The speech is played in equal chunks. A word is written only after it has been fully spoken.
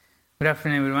Good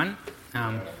afternoon, everyone.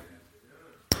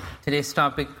 Today's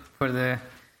topic for the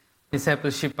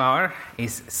discipleship hour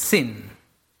is sin.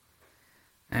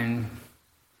 And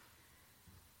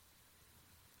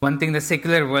one thing the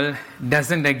secular world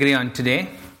doesn't agree on today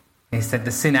is that the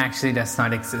sin actually does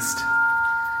not exist.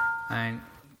 And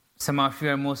some of you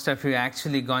or most of you are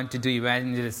actually going to do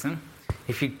evangelism.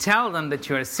 If you tell them that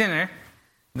you're a sinner,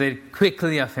 they're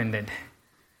quickly offended.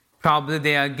 Probably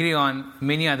they agree on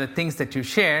many other things that you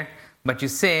share, but you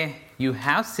say you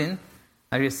have sinned,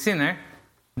 or you're a sinner,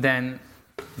 then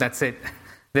that's it.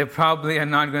 They probably are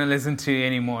not going to listen to you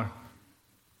anymore.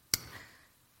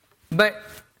 But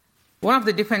one of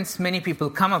the defense many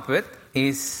people come up with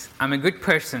is, I'm a good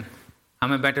person,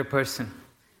 I'm a better person.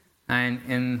 And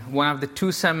in one of the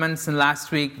two sermons in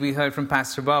last week, we heard from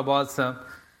Pastor Bob also,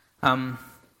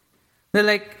 they're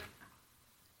like,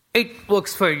 it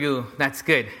works for you, that's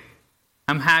good.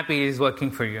 I'm happy it is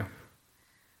working for you.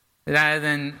 Rather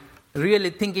than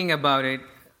really thinking about it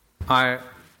or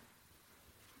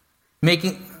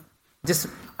thinking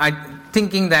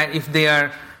that if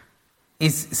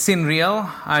is sin real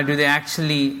or do they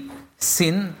actually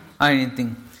sin or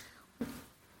anything.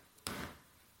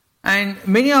 And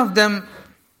many of them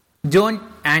don't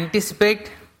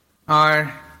anticipate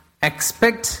or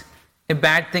expect a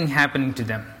bad thing happening to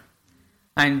them.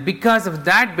 And because of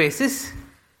that basis,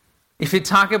 if you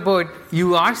talk about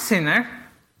you are sinner,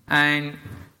 and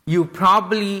you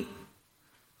probably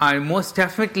are most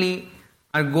definitely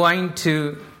are going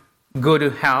to go to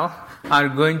hell, are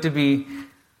going to be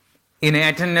in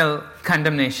eternal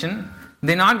condemnation,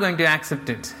 they're not going to accept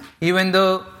it. Even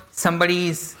though somebody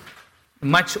is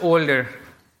much older,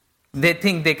 they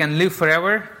think they can live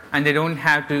forever and they don't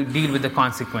have to deal with the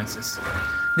consequences.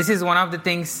 This is one of the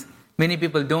things many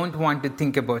people don't want to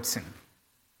think about sin.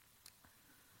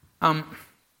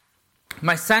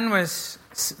 My son was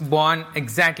born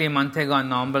exactly a month ago on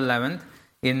November 11th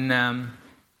in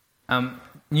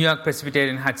New York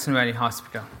Presbyterian Hudson Valley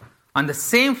Hospital. On the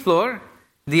same floor,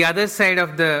 the other side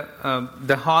of the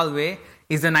hallway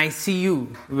is an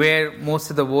ICU where most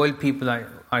of the old people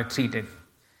are treated.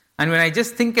 And when I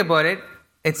just think about it,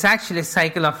 it's actually a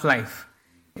cycle of life.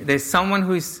 There's someone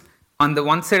who is on the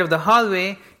one side of the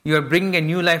hallway, you are bringing a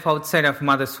new life outside of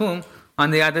mother's womb.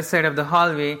 On the other side of the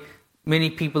hallway, many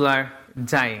people are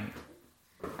dying.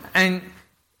 And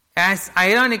as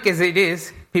ironic as it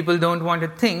is, people don't want to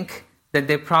think that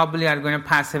they probably are going to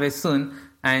pass away soon.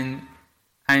 And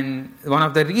one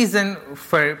of the reasons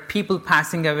for people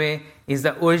passing away is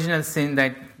the original sin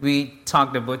that we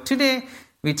talked about today.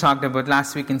 We talked about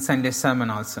last week in Sunday sermon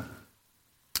also.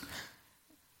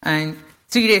 And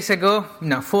 4 days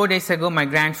ago, my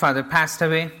grandfather passed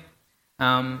away.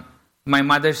 My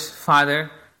mother's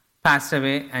father passed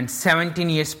away, and 17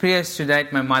 years prior to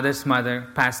that, my mother's mother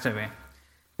passed away.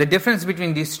 The difference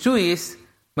between these two is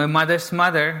my mother's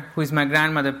mother, who is my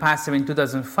grandmother, passed away in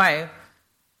 2005,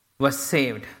 was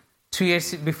saved. 2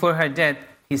 years before her death,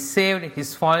 he's saved,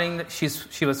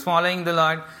 she was following the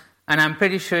Lord, and I'm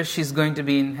pretty sure she's going to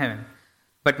be in heaven.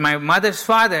 But my mother's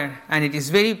father, and it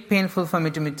is very painful for me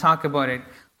to talk about it,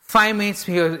 5 minutes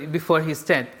before his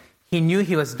death, he knew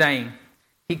he was dying.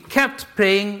 He kept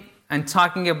praying and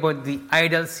talking about the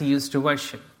idols he used to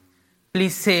worship.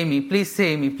 Please save me, please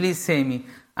save me, please save me.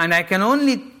 And I can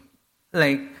only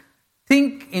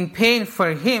think in pain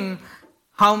for him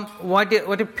what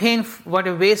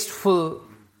a wasteful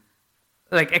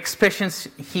expressions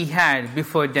he had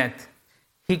before death.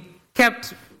 He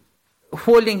kept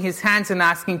holding his hands and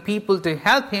asking people to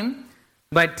help him,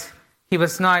 but he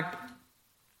was not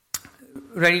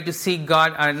ready to seek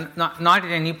God, or not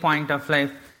at any point of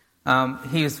life.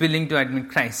 He was willing to admit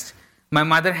Christ. My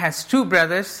mother has 2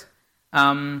 brothers.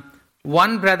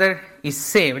 One brother is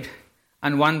saved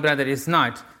and one brother is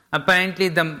not. Apparently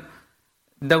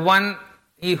the one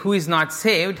who is not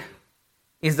saved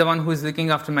is the one who is looking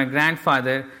after my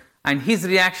grandfather, and his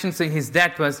reaction to his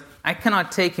death was, I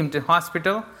cannot take him to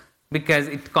hospital because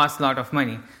it costs a lot of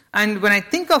money. And when I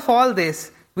think of all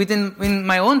this in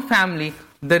my own family,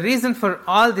 the reason for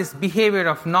all this behavior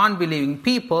of non-believing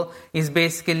people is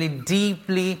basically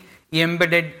deeply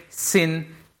embedded sin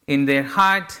in their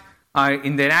heart or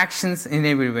in their actions in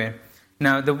everywhere.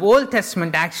 Now, the Old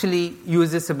Testament actually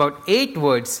uses about 8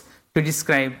 words to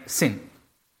describe sin.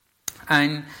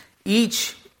 And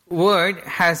each word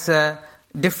has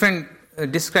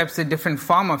describes a different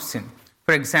form of sin.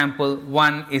 For example,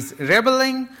 one is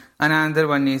rebelling, another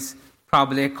one is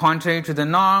probably contrary to the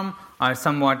norm, or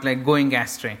somewhat like going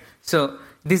astray. So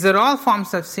these are all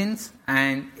forms of sins,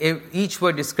 and each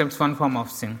word describes one form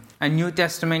of sin. And New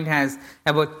Testament has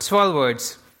about 12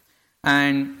 words.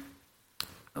 And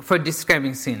for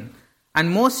describing sin.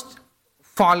 And most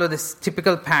follow this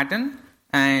typical pattern,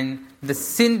 and the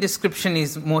sin description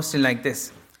is mostly like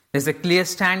this. There's a clear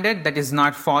standard that is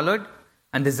not followed,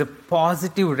 and there's a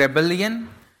positive rebellion,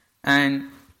 and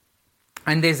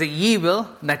there's an evil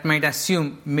that might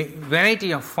assume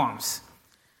variety of forms.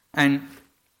 And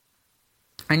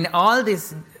all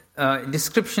these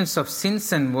descriptions of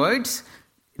sins and words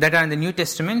that are in the New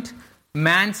Testament,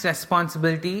 man's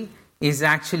responsibility is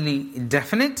actually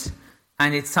definite,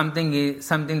 and it's something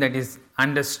that is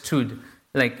understood,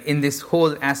 like in this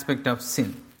whole aspect of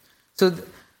sin. So,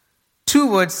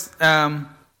 two words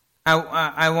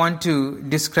I want to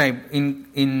describe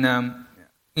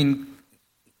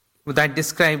that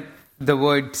describe the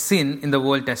word sin in the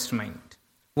Old Testament.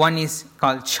 One is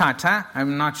called chata.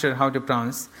 I'm not sure how to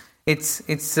pronounce. It's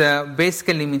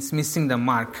basically means missing the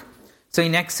mark. So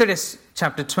in Exodus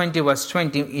chapter 20, verse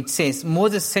 20, it says,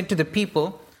 Moses said to the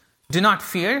people, "Do not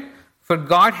fear, for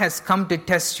God has come to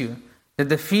test you, that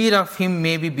the fear of him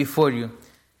may be before you,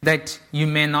 that you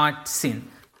may not sin."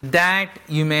 That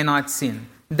you may not sin.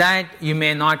 That you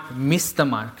may not miss the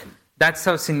mark. That's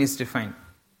how sin is defined.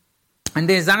 And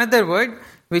there is another word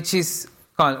which is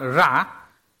called ra,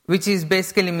 which is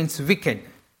basically means wicked.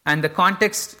 And the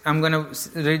context, I'm going to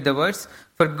read the words.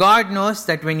 "For God knows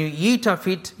that when you eat of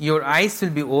it, your eyes will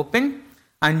be open,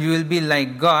 and you will be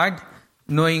like God,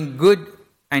 knowing good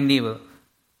and evil."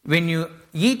 When you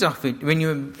eat of it,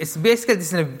 it's basically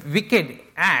this is a wicked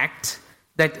act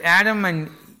that Adam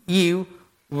and Eve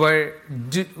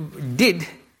did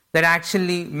that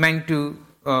actually meant to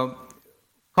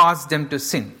cause them to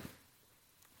sin.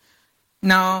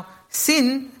 Now,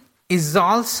 sin is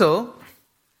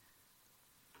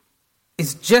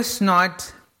just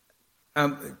not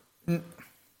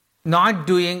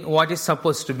doing what is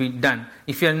supposed to be done.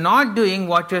 If you're not doing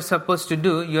what you're supposed to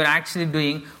do, you're actually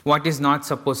doing what is not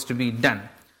supposed to be done.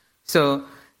 So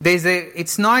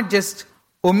it's not just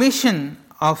omission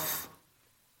of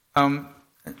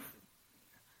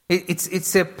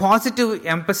it's a positive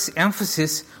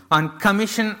emphasis on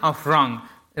commission of wrong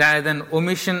rather than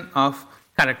omission of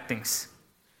correct things.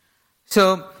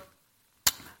 So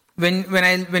when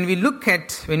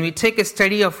we take a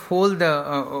study of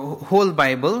whole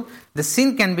Bible, the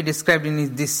sin can be described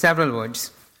in these several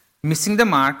words: missing the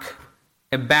mark,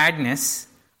 a badness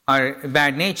or a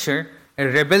bad nature, a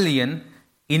rebellion,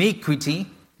 iniquity,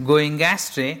 going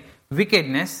astray,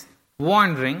 wickedness,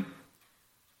 wandering,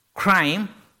 crime,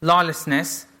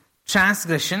 lawlessness,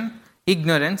 transgression,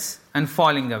 ignorance, and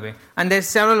falling away. And there are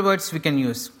several words we can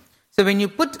use. So when we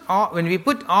put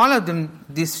all of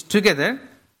these together,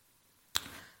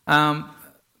 I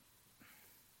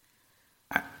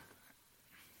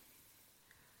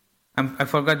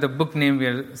forgot the book name we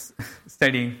are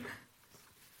studying.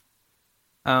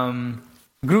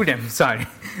 Grudem, sorry.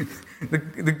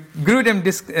 the Grudem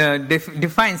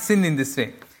defines sin in this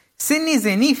way. Sin is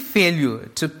any failure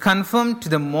to conform to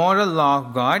the moral law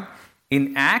of God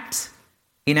in act,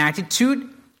 in attitude,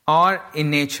 or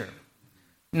in nature.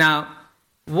 Now,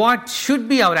 what should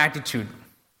be our attitude?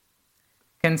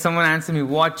 Can someone answer me?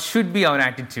 What should be our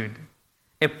attitude?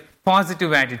 A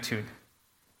positive attitude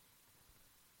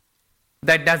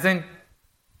that doesn't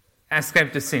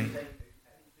ascribe to sin.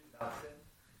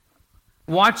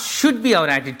 What should be our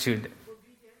attitude?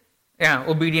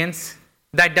 Obedience.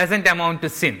 That doesn't amount to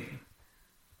sin.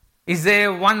 Is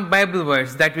there one Bible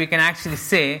verse that we can actually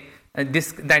say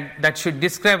that should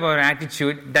describe our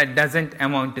attitude that doesn't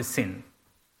amount to sin?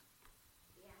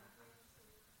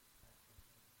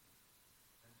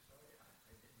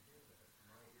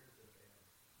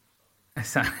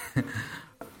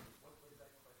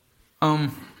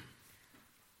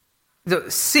 The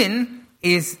sin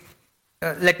is,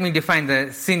 let me define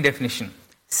the sin definition.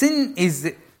 Sin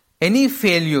is any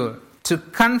failure to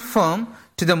conform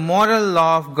to the moral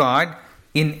law of God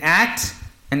in act,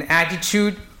 an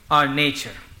attitude, or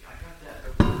nature.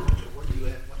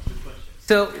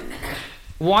 So,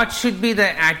 what should be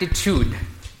the attitude,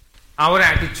 our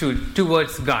attitude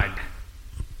towards God?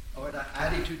 Our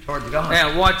attitude towards God?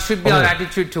 Yeah, what should be our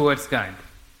attitude towards God?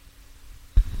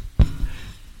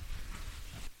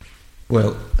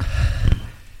 Well,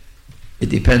 it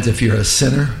depends if you're a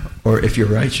sinner or if you're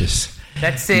righteous.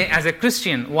 Let's say, as a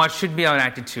Christian, what should be our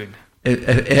attitude?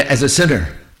 As a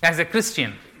sinner. As a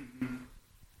Christian.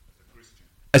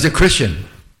 As a Christian.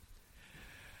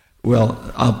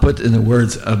 Well, I'll put in the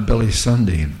words of Billy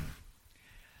Sunday.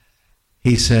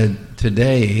 He said,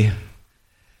 today,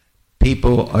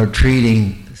 people are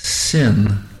treating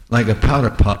sin like a powder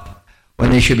puff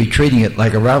when they should be treating it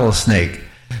like a rattlesnake.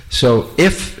 So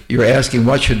if you're asking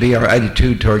what should be our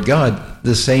attitude toward God,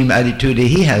 the same attitude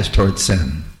he has toward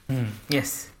sin.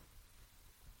 Yes.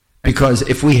 Because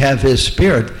if we have his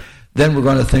spirit, then we're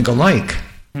going to think alike.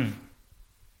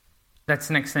 That's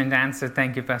an excellent answer.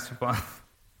 Thank you, Pastor Paul.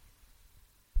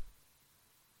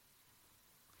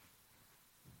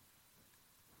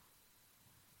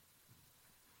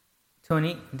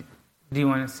 Tony, do you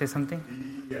want to say something?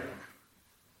 Yeah.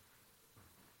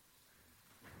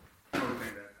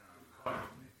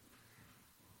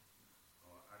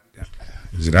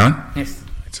 Is it on? Yes.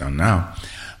 It's on now.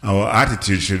 Our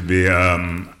attitude should be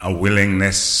a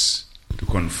willingness to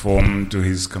conform to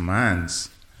his commands.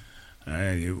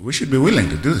 We should be willing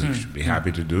to do this. We should be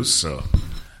happy to do so.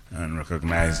 And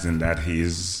recognizing that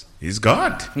he's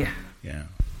God. Yeah. Yeah.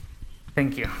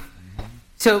 Thank you.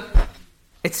 So,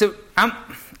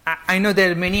 I know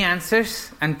there are many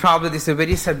answers, and probably this is a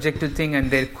very subjective thing,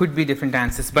 and there could be different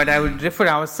answers. But I would refer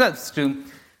ourselves to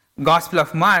Gospel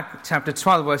of Mark, chapter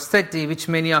 12, verse 30, which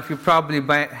many of you probably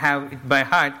have it by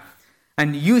heart.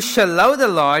 And you shall love the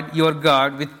Lord your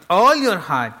God with all your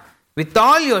heart, with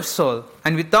all your soul,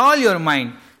 and with all your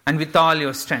mind, and with all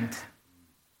your strength.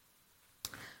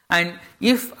 And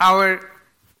if our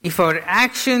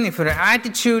action, if our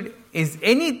attitude is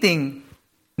anything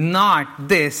not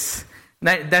this,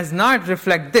 that does not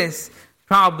reflect this,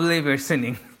 probably we're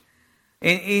sinning.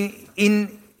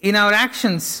 In our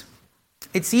actions,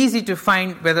 it's easy to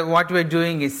find whether what we're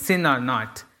doing is sin or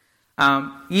not.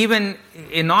 Even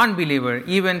a non-believer,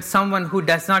 even someone who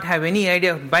does not have any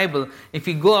idea of Bible, if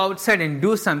you go outside and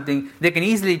do something, they can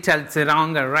easily tell it's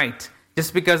wrong or right,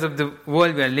 just because of the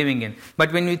world we are living in.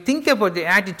 But when we think about the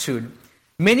attitude,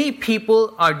 many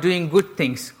people are doing good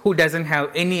things who doesn't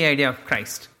have any idea of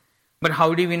Christ. But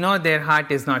how do we know their heart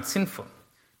is not sinful?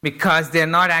 Because they're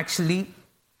not actually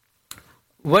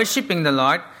worshipping the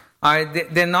Lord, or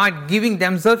they're not giving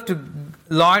themselves to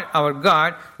Lord our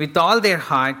God with all their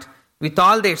heart, with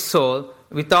all their soul,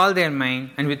 with all their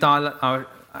mind, and with all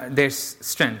their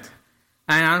strength.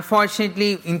 And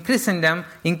unfortunately, in Christendom,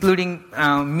 including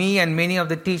me and many of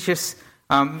the teachers,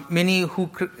 many who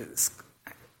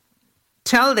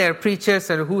tell their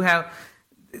preachers or who have,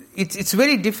 it's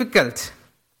very difficult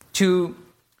to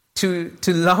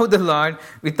love the Lord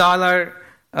with all our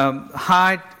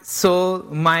heart, soul,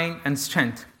 mind, and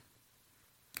strength.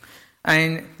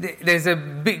 And there's a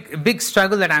big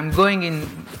struggle that I'm going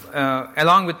in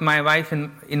along with my wife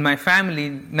and in my family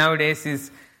nowadays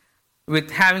is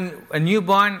with having a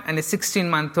newborn and a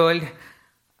 16-month-old.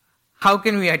 How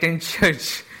can we attend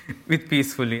church with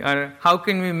peacefully? Or how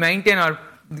can we maintain our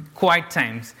quiet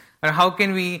times? Or how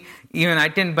can we even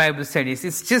attend Bible studies?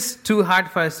 It's just too hard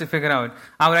for us to figure out.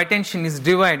 Our attention is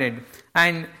divided.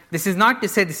 And this is not to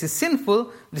say this is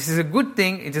sinful. This is a good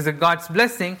thing. It is a God's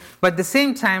blessing. But at the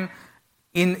same time,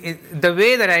 in the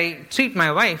way that I treat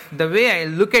my wife, the way I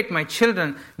look at my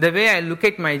children, the way I look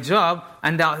at my job,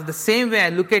 and the same way I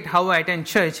look at how I attend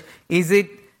church, is it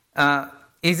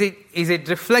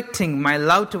reflecting my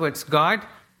love towards God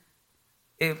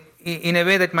in a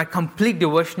way that my complete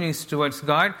devotion is towards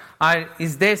God, or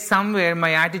is there somewhere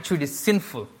my attitude is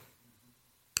sinful?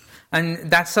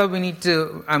 And that's how we need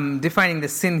to defining the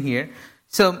sin here.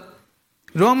 So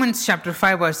Romans chapter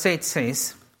 5 verse 8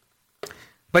 says,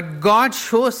 "But God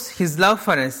shows his love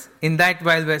for us in that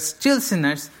while we're still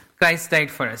sinners, Christ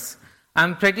died for us."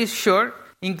 I'm pretty sure,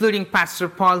 including Pastor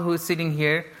Paul who is sitting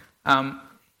here,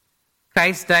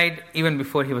 Christ died even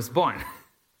before he was born.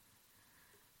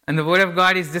 And the Word of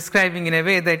God is describing in a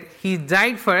way that he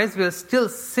died for us, we are still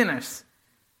sinners.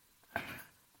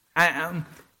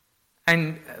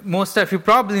 And most of you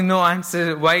probably know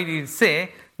answer why did it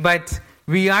say, but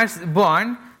we are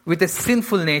born with a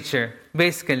sinful nature,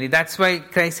 basically. That's why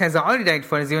Christ has already died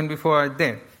for us even before we are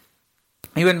there.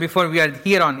 Even before we are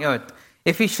here on earth.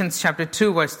 Ephesians chapter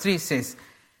 2 verse 3 says,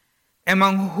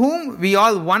 "Among whom we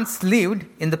all once lived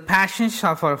in the passions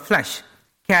of our flesh,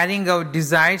 carrying out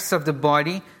desires of the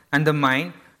body and the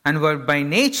mind, and were by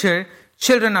nature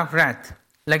children of wrath,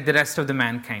 like the rest of the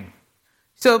mankind."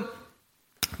 So,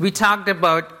 we talked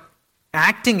about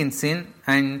acting in sin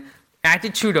and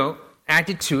attitude,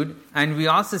 and we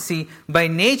also see by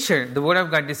nature, the Word of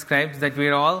God describes that we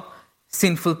are all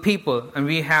sinful people, and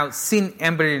we have sin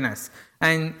embedded in us.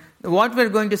 And what we're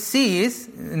going to see is,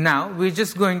 now, we're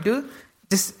just going to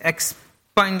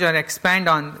expunge or expand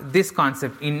on this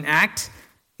concept in act,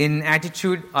 in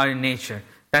attitude, or in nature.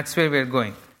 That's where we're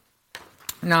going.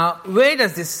 Now, where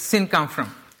does this sin come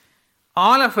from?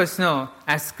 All of us know,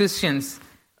 as Christians,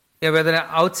 whether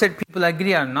outside people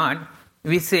agree or not,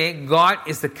 we say God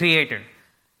is the creator.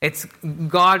 It's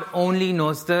God only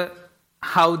knows the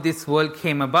how this world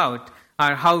came about,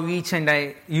 or how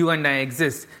you and I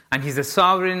exist. And He's a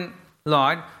sovereign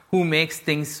Lord who makes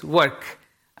things work,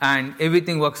 and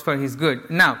everything works for His good.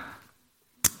 Now,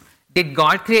 did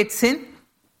God create sin?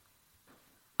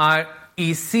 Or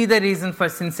is He the reason for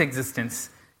sin's existence?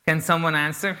 Can someone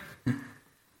answer?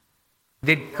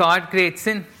 Did God create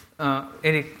sin?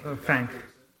 Eric, Frank.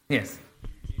 Yes.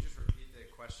 Can you just repeat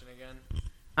the question again?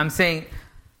 I'm saying,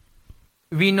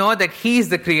 we know that He is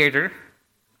the creator.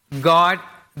 God,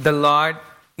 the Lord,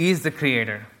 is the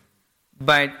creator.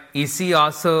 But is He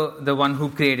also the one who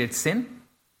created sin?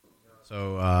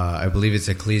 So I believe it's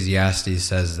Ecclesiastes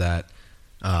says that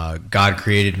God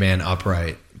created man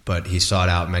upright, but He sought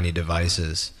out many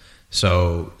devices.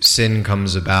 So sin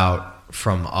comes about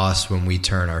from us when we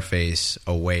turn our face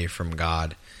away from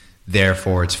God.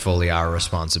 Therefore, it's fully our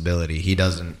responsibility. He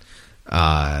doesn't.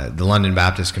 The London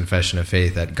Baptist Confession of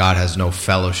Faith that God has no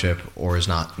fellowship or is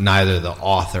neither the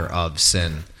author of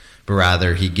sin, but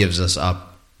rather He gives us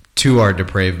up to our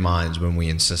depraved minds when we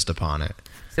insist upon it.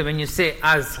 So when you say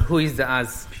us, who is the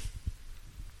us?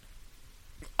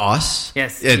 Us?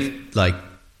 Yes. It's like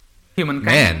humankind.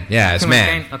 Man. Yeah, it's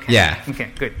humankind? man. Okay. Yeah.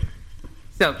 Okay, good.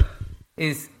 So,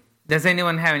 does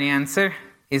anyone have any answer?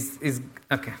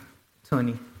 Okay,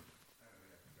 Tony.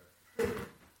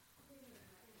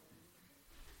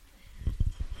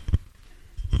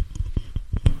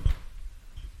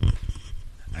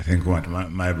 I think what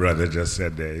my brother just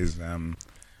said there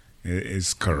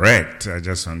is correct. I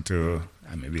just want to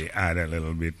maybe add a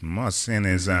little bit more. Sin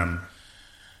is,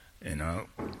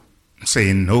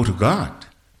 saying no to God.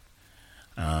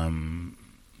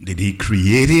 Did He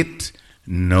create it?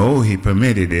 No, He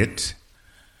permitted it.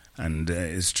 And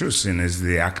it's true, sin is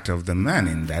the act of the man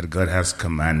in that God has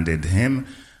commanded him,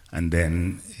 and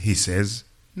then He says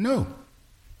no.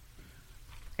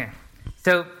 Okay.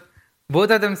 So, both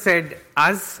of them said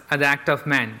us are the act of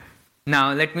man.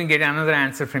 Now, let me get another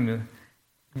answer from you.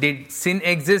 Did sin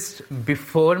exist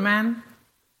before man?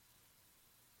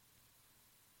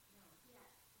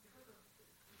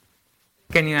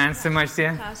 Can you answer,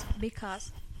 Marcia?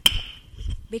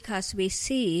 Because we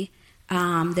see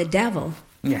the devil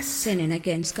Yes. sinning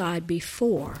against God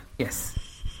before. Yes.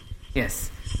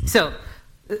 So,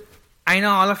 I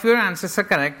know all of your answers are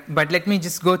correct, but let me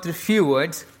just go through few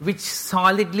verses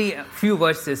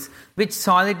which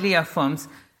solidly affirms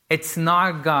it's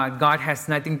not God. God has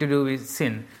nothing to do with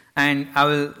sin. And I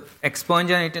will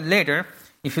expound on it later.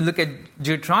 If you look at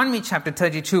Deuteronomy chapter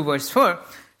 32, verse 4,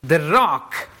 the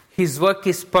rock, His work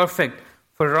is perfect,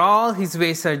 for all His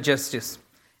ways are justice.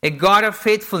 A God of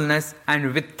faithfulness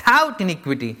and without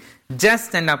iniquity,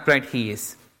 just and upright He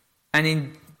is. And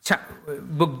in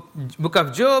book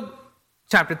of Job,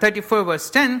 chapter 34, verse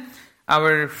 10,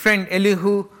 our friend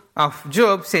Elihu of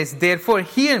Job says, therefore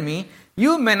hear me,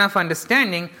 you men of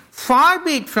understanding, far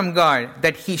be it from God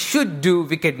that He should do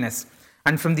wickedness,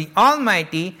 and from the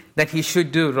Almighty that He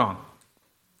should do wrong.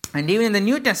 And even in the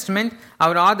New Testament,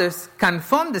 our authors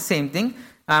confirm the same thing.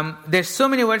 There's so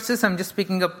many verses, I'm just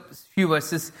picking up a few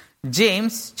verses.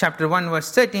 James chapter 1,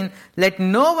 verse 13, let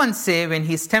no one say when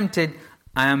he is tempted,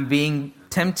 I am being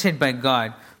tempted by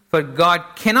God. For God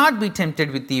cannot be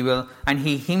tempted with evil, and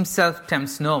He Himself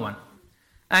tempts no one.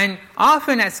 And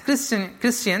often as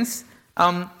Christians,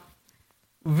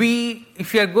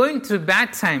 if you are going through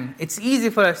bad time, it's easy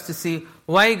for us to see,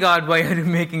 why God, why are you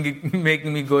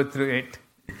making me go through it?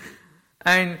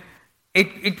 And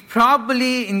it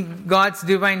probably in God's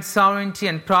divine sovereignty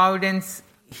and providence,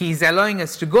 He's allowing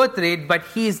us to go through it, but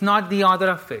He is not the author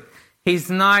of it. He's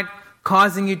not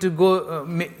causing you to go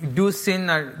do sin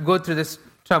or go through this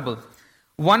trouble.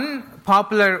 One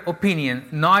popular opinion,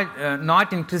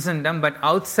 not in Christendom but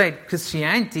outside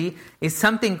Christianity, is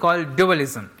something called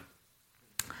dualism.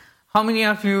 How many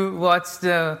of you watched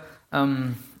the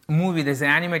movie? There's an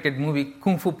animated movie,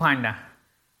 Kung Fu Panda.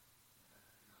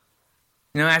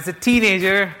 As a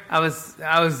teenager, I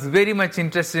was very much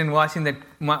interested in watching that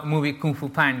movie Kung Fu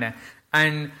Panda.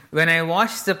 And when I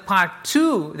watched the part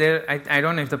 2, I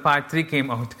don't know if the part 3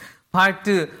 came out. Part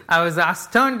 2, I was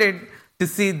astounded to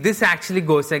see this actually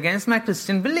goes against my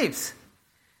Christian beliefs.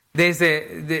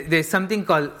 There's something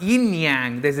called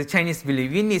yin-yang. There's a Chinese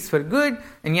belief. Yin is for good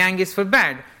and yang is for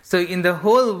bad. So in the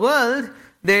whole world,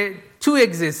 there two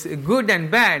exist, good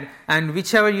and bad. And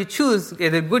whichever you choose,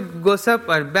 either good goes up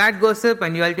or bad goes up,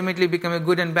 and you ultimately become a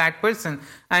good and bad person.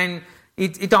 And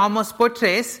it almost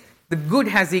portrays the good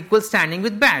has equal standing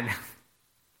with bad.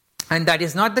 And that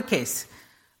is not the case.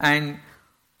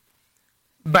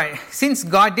 But since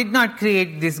God did not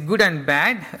create this good and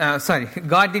bad,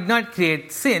 God did not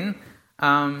create sin,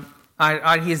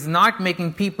 or He is not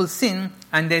making people sin,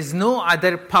 and there's no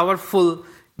other powerful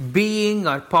being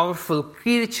or powerful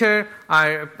creature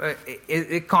or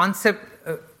a concept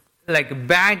like a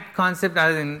bad concept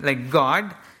other than like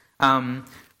God.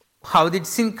 How did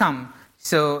sin come?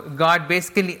 So God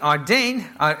basically ordained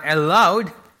or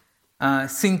allowed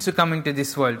sin to come into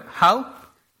this world. How?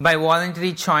 By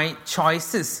voluntary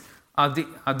choices of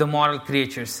the moral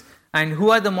creatures. And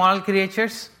who are the moral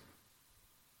creatures?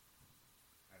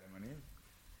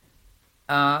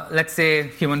 Let's say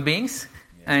human beings.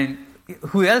 Yeah. And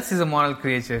who else is a moral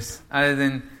creatures other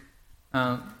than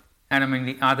Adam and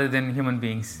Eve, other than human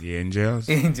beings? The angels.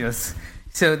 Angels.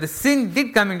 So the sin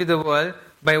did come into the world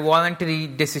by voluntary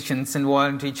decisions and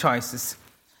voluntary choices.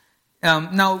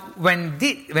 Now,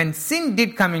 when sin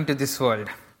did come into this world,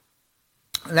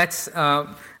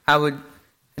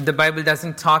 the Bible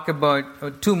doesn't talk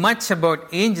about too much about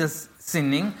angels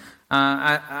sinning,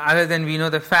 other than we know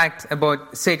the fact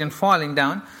about Satan falling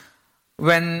down.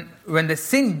 When the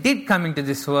sin did come into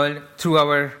this world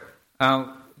through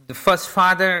the first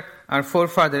father, our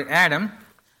forefather Adam,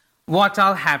 what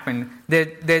all happened?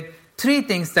 There are three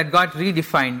things that got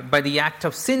redefined by the act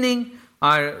of sinning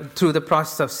or through the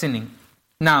process of sinning.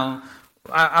 Now,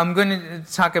 I'm going to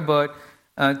talk about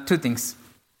two things.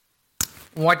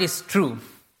 What is true?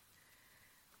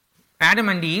 Adam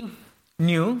and Eve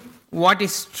knew what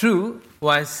is true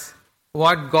was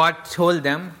what God told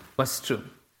them was true.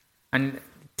 And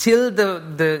till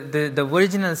the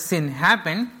original sin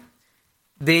happened,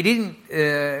 they didn't.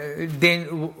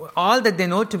 All that they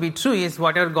know to be true is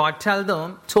whatever God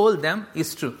told them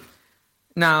is true.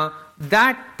 Now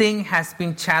that thing has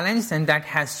been challenged and that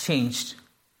has changed.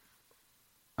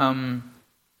 Can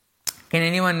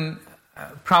anyone?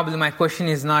 Probably my question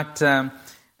is not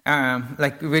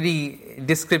like very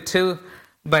descriptive,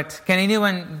 but can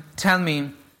anyone tell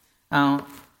me, the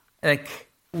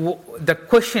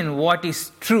question "what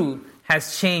is true"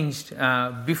 has changed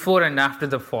before and after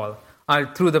the fall, or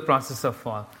through the process of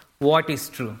fall? What is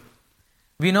true?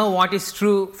 We know what is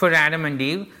true for Adam and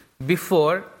Eve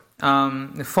before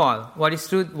the fall. What is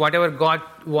true? Whatever God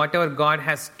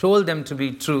has told them to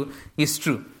be true is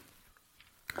true.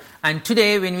 And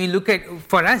today, when we look at,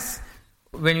 for us,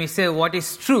 when we say what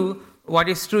is true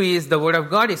is the Word of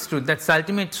God is true. That's the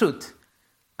ultimate truth.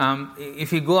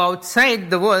 If you go outside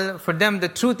the world, for them the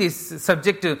truth is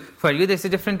subject to, for you there's a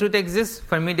different truth exists,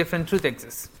 for me different truth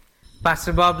exists.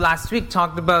 Pastor Bob last week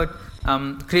talked about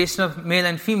creation of male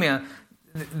and female.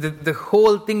 The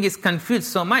whole thing is confused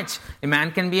so much. A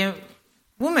man can be a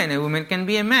woman can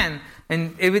be a man,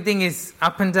 and everything is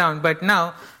up and down. But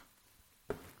now,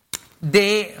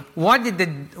 what did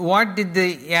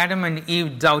the Adam and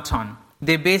Eve doubt on?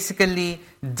 They basically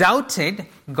doubted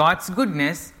God's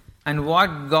goodness and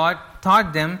what God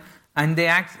taught them, and they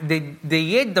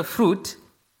ate the fruit,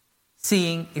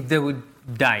 seeing if they would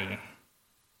die.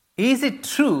 Is it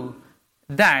true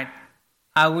that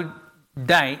I would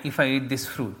die if I eat this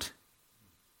fruit?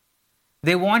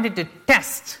 They wanted to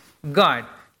test God.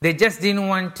 They just didn't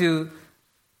want to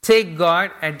take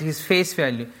God at His face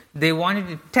value. They wanted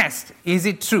to test, is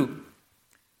it true?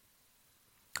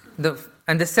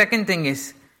 And the second thing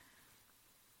is,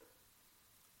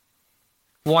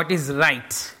 what is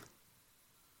right?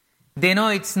 They know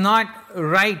it's not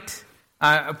right.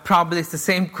 Probably it's the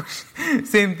same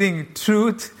thing,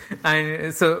 truth.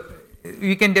 And so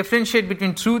you can differentiate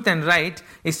between truth and right.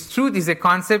 Truth is a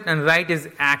concept and right is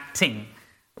acting.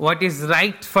 What is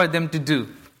right for them to do?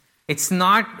 It's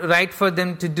not right for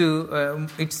them to do.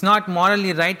 It's not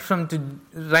morally right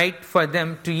for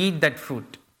them to eat that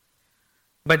fruit.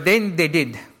 But then they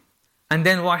did. And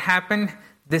then what happened?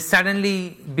 They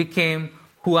suddenly became,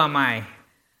 who am I?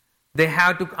 They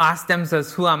have to ask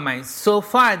themselves, who am I? So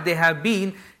far, they have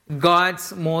been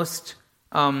God's most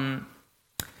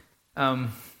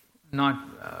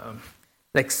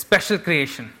special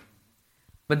creation.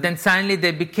 But then suddenly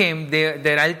they became,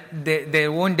 their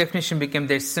own definition became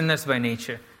they're sinners by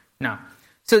nature. Now,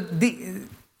 so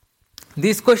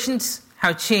these questions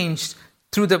have changed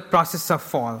through the process of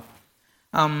fall.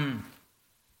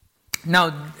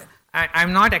 Now,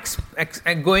 I'm not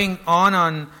going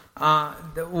on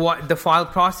the fall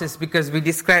process, because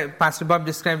Pastor Bob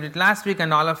described it last week,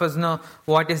 and all of us know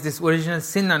what is this original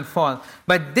sin and fall.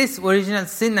 But this original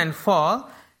sin and fall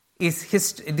is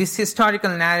this historical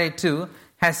narrative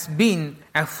has been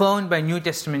affirmed by New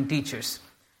Testament teachers,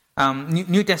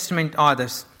 New Testament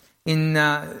authors. In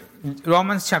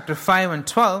Romans chapter 5 and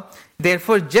 12,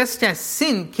 therefore, just as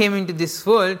sin came into this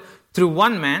world through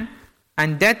one man,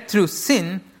 and death through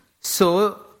sin,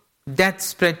 so death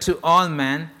spread to all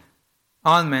men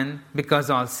because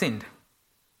all sinned.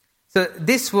 So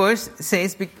this verse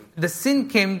says, the sin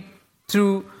came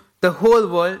through the whole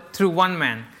world through one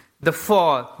man. The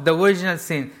fall, the original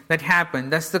sin that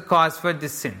happened, that's the cause for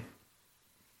this sin.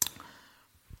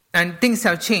 And things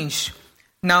have changed.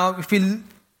 Now,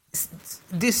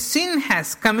 this sin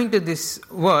has come into this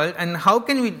world, and how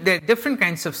can there are different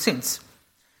kinds of sins.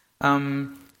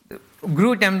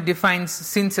 Grudem defines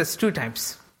sins as two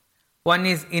types. One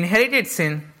is inherited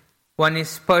sin, one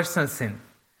is personal sin.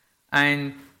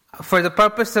 And for the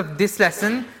purpose of this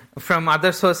lesson, from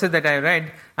other sources that I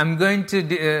read, I'm going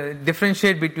to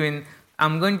differentiate between,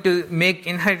 I'm going to make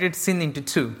inherited sin into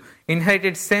two.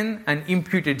 Inherited sin and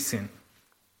imputed sin.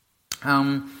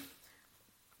 Out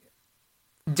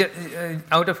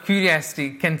of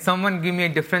curiosity, can someone give me a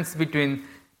difference between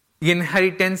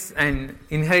inheritance and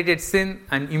inherited sin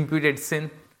and imputed sin?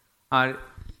 Or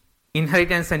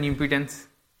inheritance and imputance?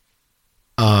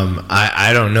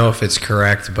 I don't know if it's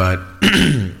correct, but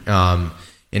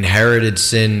inherited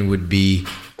sin would be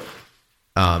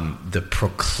the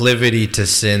proclivity to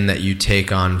sin that you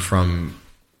take on from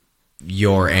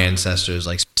your ancestors,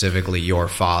 like specifically your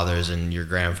fathers and your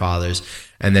grandfathers.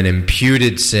 And then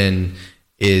imputed sin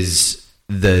is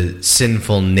the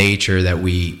sinful nature that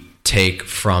we take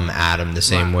from Adam, the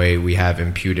same way we have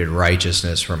imputed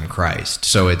righteousness from Christ.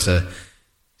 So it's a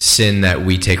sin that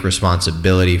we take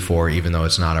responsibility for, even though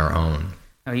it's not our own.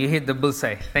 Oh, you hit the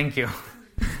bullseye. Thank you.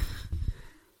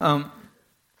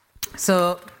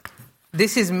 So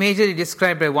this is majorly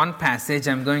described by one passage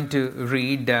I'm going to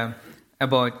read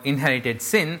about inherited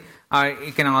sin, or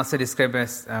it can also describe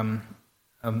as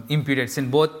imputed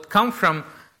sin. Both come from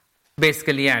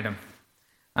basically Adam.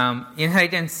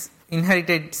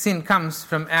 Inherited sin comes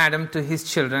from Adam to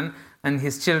his children, and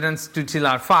his children to till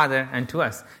our father and to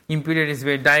us. Imputed is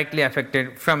very directly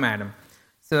affected from Adam.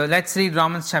 So let's read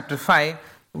Romans chapter 5,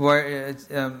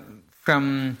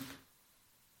 from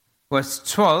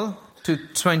verse 12 to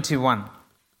 21.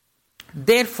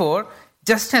 Therefore,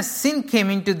 just as sin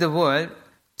came into the world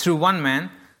through one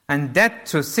man, and death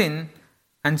through sin,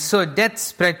 and so death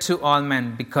spread to all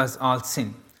men because all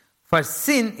sinned. For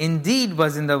sin indeed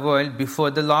was in the world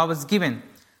before the law was given,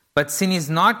 but sin is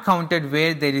not counted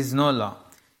where there is no law.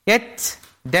 Yet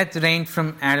death reigned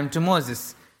from Adam to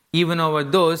Moses, even over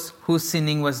those whose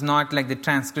sinning was not like the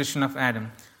transgression of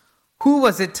Adam, who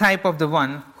was a type of the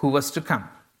one who was to come.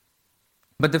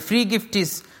 But the free gift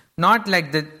is not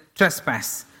like the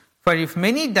trespass. For if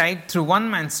many died through one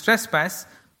man's trespass,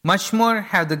 much more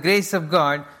have the grace of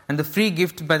God and the free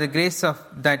gift by the grace of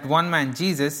that one man,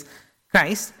 Jesus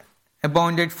Christ,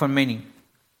 abounded for many.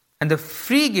 And the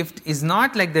free gift is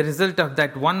not like the result of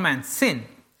that one man's sin.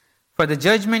 For the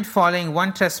judgment following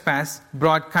one trespass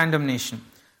brought condemnation,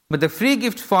 but the free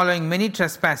gift following many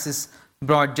trespasses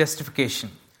brought justification.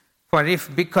 For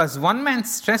if, because one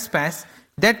man's trespass,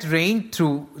 death reigned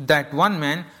through that one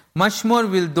man, much more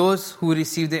will those who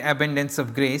receive the abundance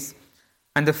of grace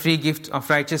and the free gift of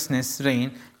righteousness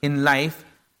reign in life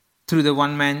through the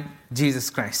one man, Jesus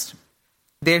Christ.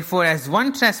 Therefore, as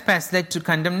one trespass led to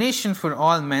condemnation for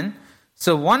all men,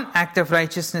 so one act of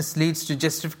righteousness leads to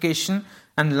justification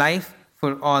and life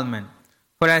for all men.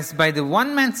 For as by the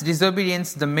one man's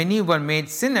disobedience the many were made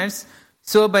sinners,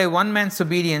 so by one man's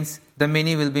obedience the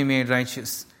many will be made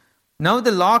righteous. Now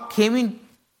the law came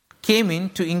in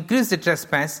to increase the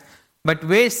trespass, but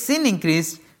where sin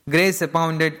increased, grace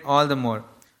abounded all the more.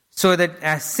 So that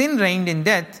as sin reigned in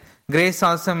death, grace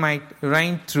also might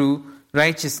reign through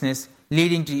righteousness,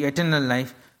 leading to eternal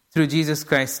life through Jesus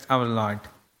Christ our Lord.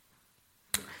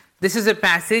 This is a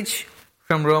passage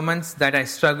from Romans that I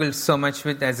struggled so much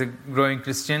with as a growing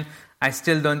Christian. I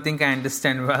still don't think I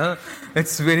understand well.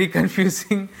 It's very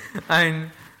confusing.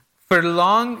 And for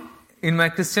long in my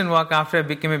Christian walk after I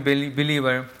became a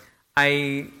believer,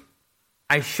 I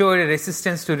showed a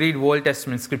resistance to read Old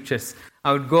Testament scriptures.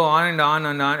 I would go on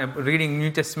and on reading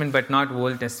New Testament but not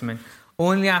Old Testament.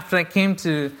 Only after I came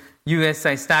to US,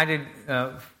 I started,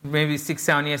 maybe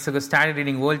 6-7 years ago, started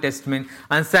reading Old Testament,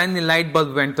 and suddenly light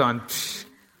bulb went on.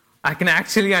 I can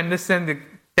actually understand the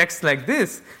text like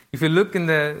this. If you look in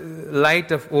the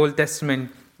light of Old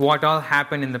Testament, what all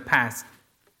happened in the past.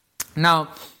 Now,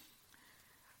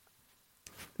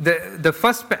 the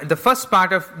first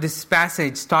part of this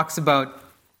passage talks about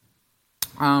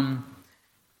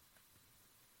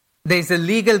there is a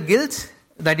legal guilt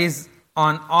that is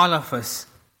on all of us.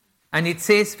 And it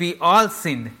says we all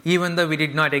sinned, even though we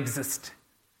did not exist.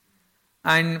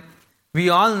 And we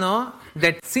all know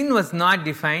that sin was not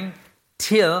defined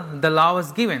till the law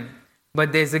was given.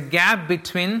 But there's a gap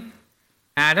between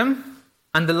Adam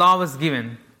and the law was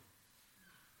given.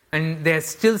 And they're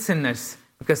still sinners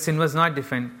because sin was not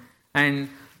defined. And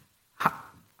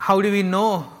how do we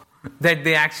know that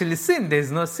they actually sin.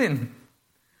 There's no sin.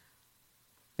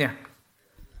 Yeah.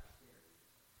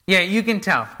 Yeah, you can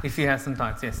tell if you have some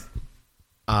thoughts, yes.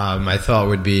 My thought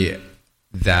would be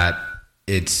that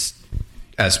it's,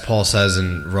 as Paul says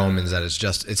in Romans, that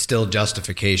it's still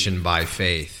justification by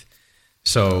faith.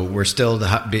 So we're still,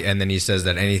 and then he says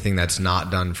that anything that's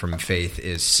not done from faith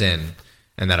is sin,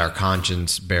 and that our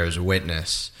conscience bears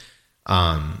witness.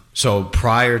 So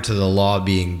prior to the law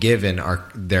being given,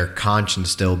 their conscience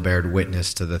still bared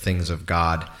witness to the things of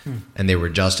God, and they were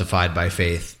justified by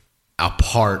faith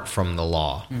apart from the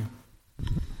law.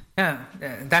 Yeah,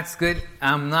 that's good.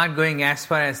 I'm not going as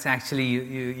far as actually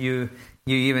you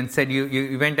even said.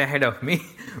 You went ahead of me.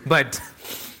 But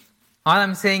all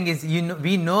I'm saying is,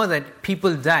 we know that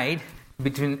people died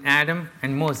between Adam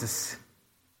and Moses.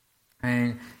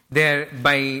 And they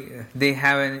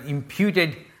have an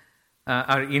imputed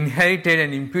or inherited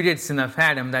an imputed sin of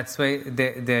Adam. That's why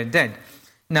they're dead.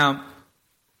 Now,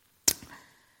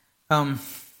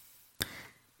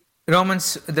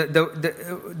 Romans,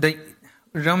 the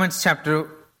Romans chapter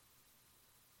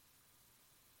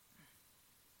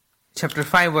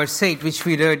 5 verse 8, which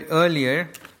we read earlier.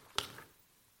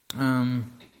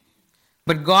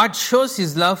 But God shows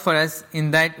His love for us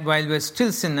in that while we are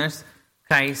still sinners,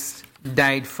 Christ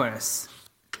died for us.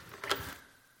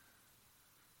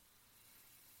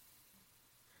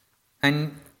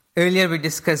 And earlier we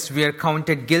discussed we are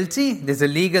counted guilty. There's a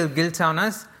legal guilt on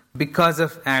us because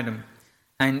of Adam.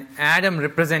 And Adam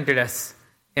represented us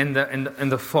in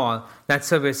the fall.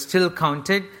 That's why we're still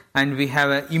counted, and we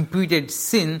have an imputed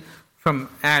sin from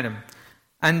Adam.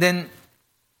 And then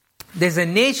there's a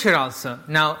nature also.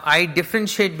 Now, I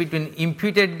differentiate between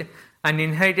imputed and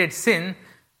inherited sin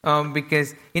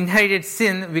because inherited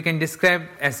sin we can describe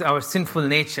as our sinful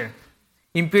nature.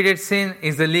 Imputed sin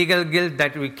is the legal guilt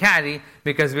that we carry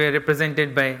because we are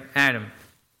represented by Adam.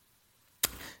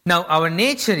 Now, our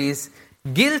nature is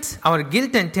guilt, our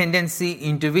guilt and tendency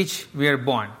into which we are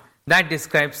born. That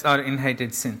describes our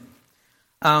inherited sin.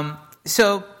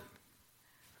 So,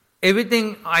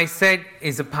 everything I said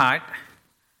is a part.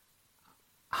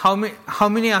 How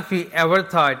many of you ever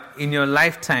thought in your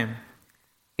lifetime,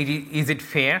 is it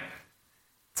fair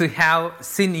to have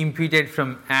sin imputed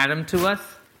from Adam to us,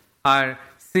 or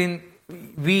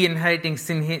we inheriting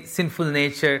sinful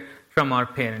nature from our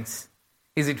parents?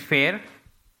 Is it fair?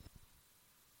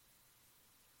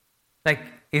 Like,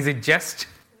 is it just?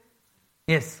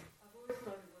 Yes.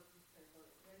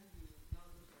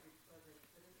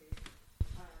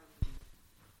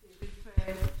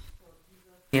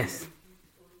 Yes.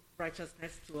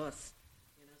 Righteousness to us,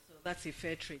 so that's a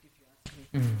fair trade, if you ask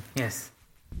me. Yes.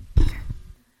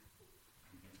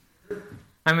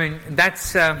 I mean,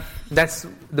 that's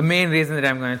the main reason that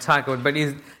I'm going to talk about. But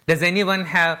does anyone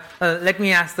have? Let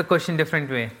me ask the question different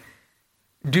way.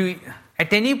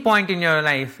 At any point in your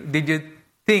life, did you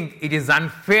think it is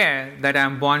unfair that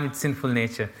I'm born with sinful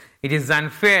nature? It is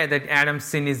unfair that Adam's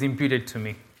sin is imputed to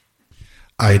me.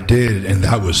 I did, and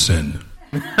that was sin.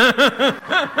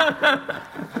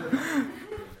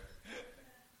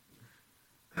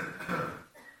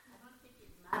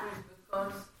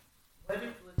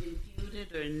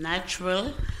 Or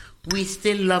natural, we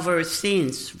still love our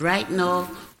sins. Right now,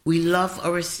 we love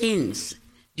our sins.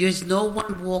 There's no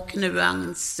one walking around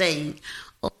and saying,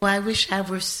 "Oh, I wish I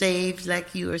were saved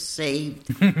like you are saved."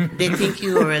 They think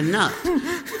you are enough.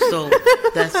 So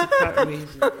that's the part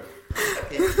reason.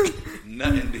 Okay.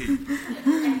 Not indeed.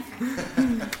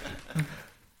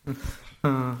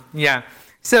 Yeah.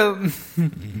 So.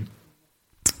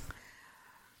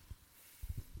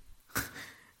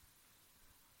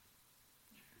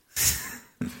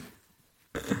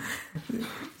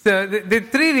 So the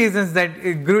three reasons that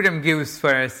Grudem gives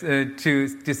for us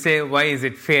to say why is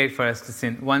it fair for us to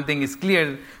sin. One thing is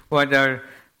clear, what our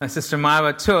Sister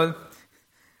Marva told,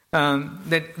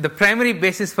 that the primary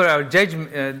basis for our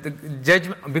judgment,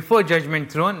 before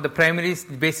judgment throne, the primary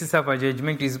basis of our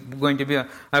judgment is going to be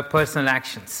our personal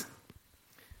actions.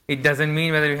 It doesn't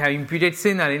mean whether we have imputed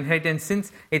sin or inherited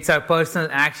sins. It's our personal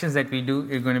actions that we do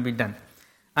are going to be done.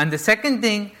 And the second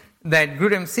thing that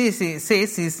Grudem says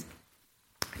is,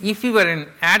 if we were in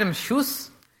Adam's shoes,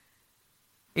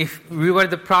 if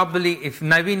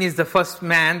Naveen is the first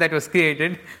man that was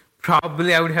created,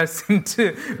 probably I would have sinned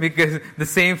too, because the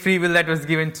same free will that was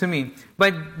given to me.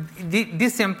 But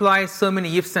this implies so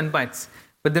many ifs and buts.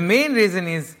 But the main reason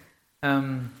is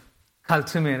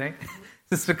Kaltume, right?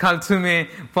 Sister Kaltume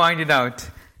pointed out,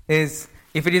 is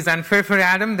if it is unfair for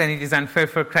Adam, then it is unfair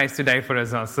for Christ to die for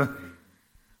us also.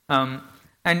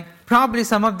 And probably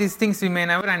some of these things we may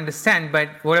never understand, but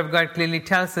Word of God clearly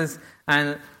tells us,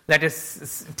 and let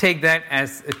us take that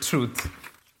as a truth.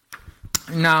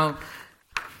 Now,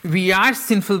 we are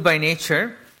sinful by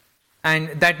nature, and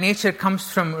that nature comes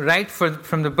from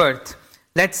from the birth.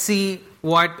 Let's see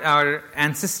what our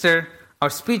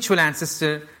spiritual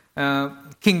ancestor,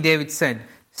 King David said.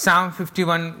 Psalm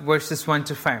 51, verses 1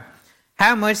 to 5.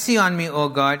 Have mercy on me, O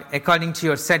God, according to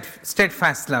your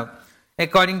steadfast love,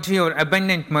 according to your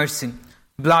abundant mercy.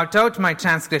 Blot out my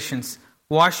transgressions.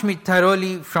 Wash me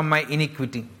thoroughly from my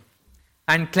iniquity,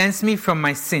 and cleanse me from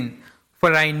my sin.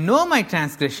 For I know my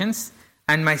transgressions,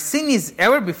 and my sin is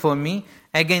ever before me.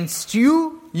 Against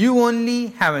you, you only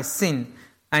have a sin,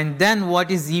 and done what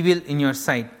is evil in your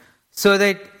sight, so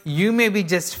that you may be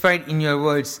justified in your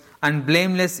words, and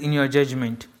blameless in your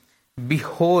judgment.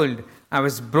 Behold, I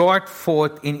was brought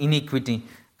forth in iniquity,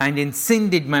 and in sin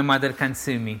did my mother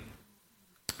conceive me.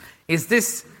 Is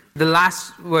this the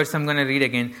last verse I'm going to read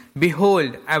again?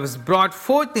 Behold, I was brought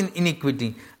forth in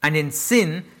iniquity, and in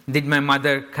sin did my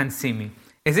mother conceive me.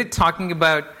 Is it talking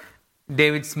about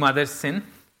David's mother's sin?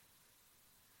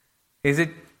 Is it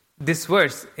this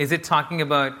verse? Is it talking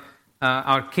about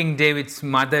our King David's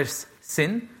mother's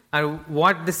sin? Or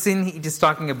what the sin it is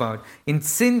talking about? In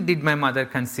sin did my mother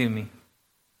conceive me.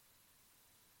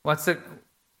 What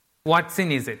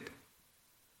sin is it?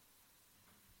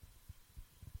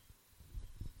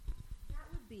 That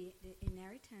would be the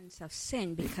inheritance of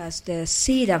sin, because the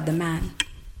seed of the man.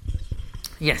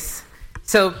 Yes.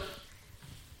 So,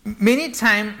 many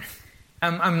times,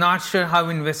 I'm not sure how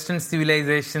in Western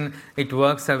civilization it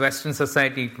works, or Western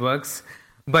society it works,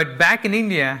 but back in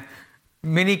India,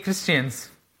 many Christians,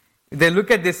 they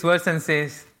look at this verse and say,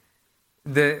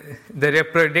 the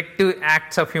reproductive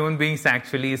acts of human beings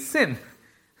actually is sin.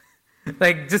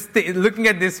 Like, just looking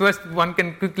at this verse, one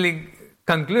can quickly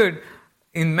conclude,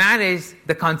 in marriage,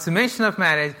 the consummation of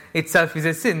marriage itself is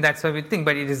a sin. That's what we think.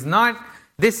 But it is not.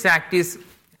 This act is,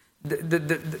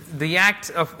 the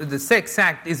act of the sex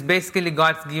act is basically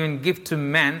God's given gift to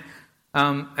man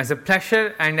as a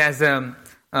pleasure and as a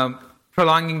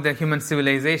prolonging the human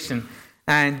civilization.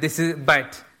 And this is,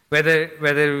 but whether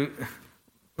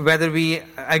we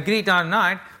agree it or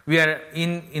not, we are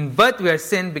in birth we are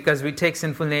sin, because we take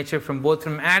sinful nature from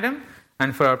Adam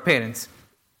and for our parents.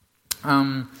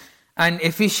 And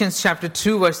Ephesians chapter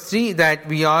 2 verse 3 that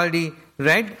we already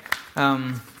read,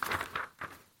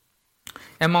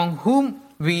 among whom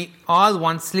we all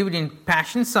once lived in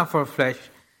passions of our flesh,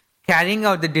 carrying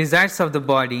out the desires of the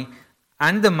body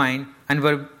and the mind, and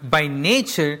were by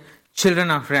nature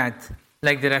children of wrath,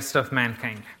 like the rest of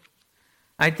mankind.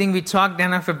 I think we talked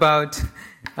enough about,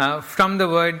 from the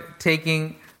word,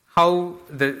 taking how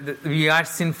we are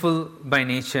sinful by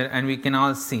nature, and we can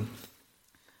all see.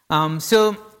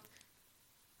 So,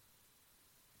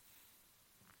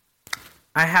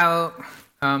 I have,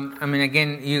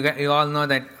 again, you all know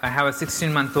that I have a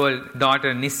 16-month-old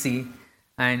daughter, Nissi,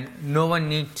 and no one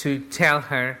needs to tell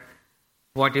her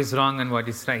what is wrong and what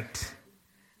is right.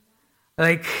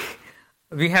 Like,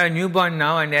 we have a newborn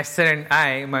now, and Esther and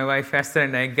I, my wife Esther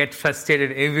and I, get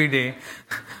frustrated every day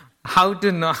how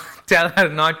to not tell her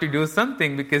not to do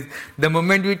something, because the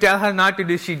moment we tell her not to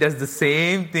do, she does the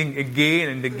same thing again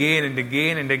and again and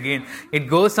again and again. It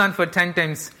goes on for 10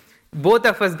 times. Both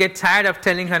of us get tired of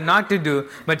telling her not to do,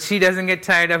 but she doesn't get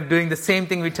tired of doing the same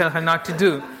thing we tell her not to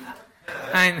do.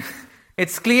 And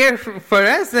it's clear for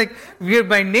us, like, we are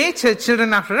by nature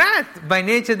children of wrath. By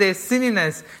nature there is sin in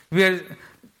us.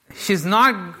 She's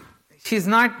not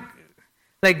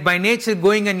like by nature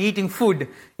going and eating food.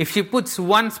 If she puts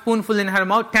one spoonful in her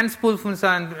mouth, 10 spoonfuls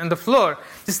on the floor,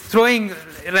 just throwing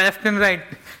left and right.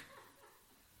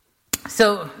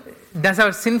 So, does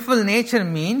our sinful nature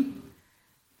mean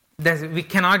that we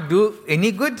cannot do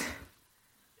any good?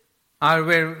 Or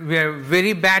we are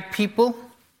very bad people?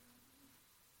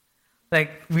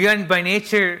 Like, we are by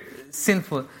nature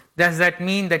sinful. Does that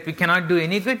mean that we cannot do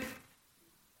any good?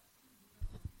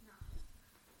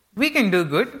 We can do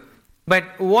good, but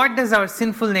what does our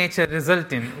sinful nature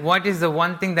result in? What is the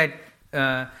one thing that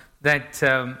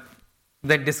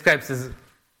describes us?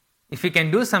 If we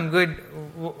can do some good,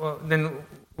 then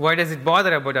why does it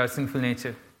bother about our sinful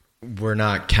nature? We're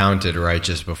not counted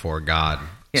righteous before God.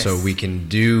 Yes. So we can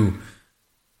do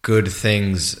good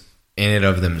things in and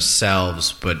of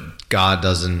themselves, but God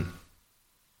doesn't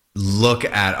look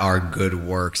at our good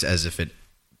works as if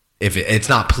it's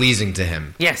not pleasing to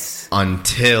him. Yes.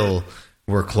 Until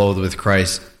we're clothed with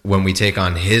Christ. When we take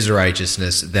on his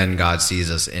righteousness, then God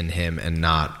sees us in him and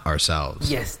not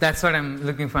ourselves. Yes, that's what I'm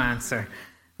looking for answer.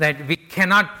 That we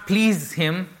cannot please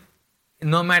him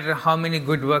no matter how many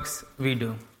good works we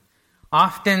do.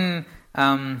 Often,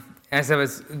 as I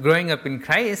was growing up in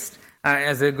Christ,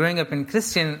 as a growing up in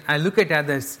Christian, I look at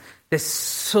others. They're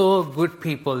so good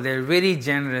people. They're very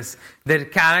generous. Their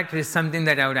character is something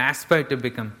that I would aspire to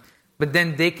become. But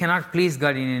then they cannot please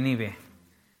God in any way.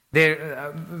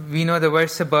 We know the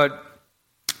verse about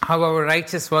how our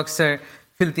righteous works are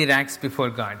filthy rags before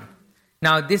God.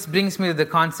 Now, this brings me to the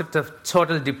concept of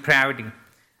total depravity.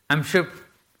 I'm sure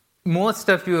most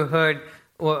of you heard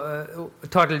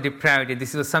total depravity.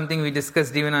 This was something we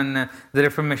discussed even on the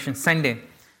Reformation Sunday.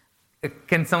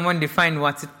 Can someone define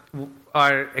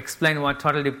or explain what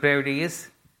total depravity is?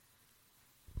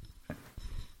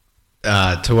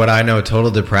 To what I know, total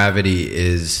depravity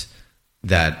is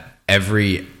that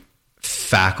every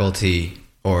faculty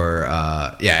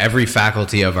every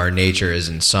faculty of our nature is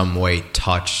in some way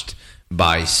touched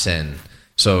by sin.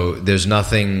 So there's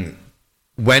nothing,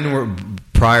 when we're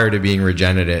prior to being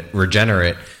regenerate,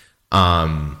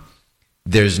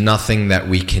 there's nothing that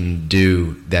we can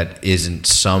do that isn't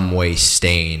some way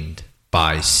stained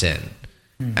by sin.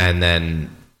 And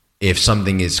then if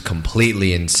something is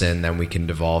completely in sin, then we can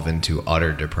devolve into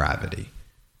utter depravity.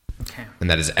 Okay. And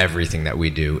that is everything that we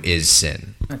do is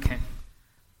sin. Okay.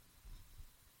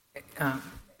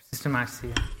 Sister Marcia.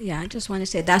 Yeah, I just want to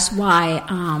say that's why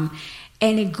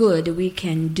any good we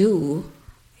can do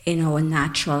in our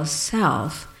natural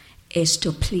self is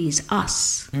to please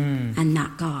us and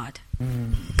not God.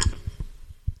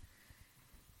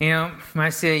 You know,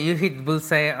 Marcia, you hit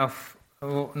bullseye of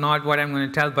not what I'm going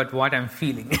to tell, but what I'm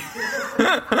feeling.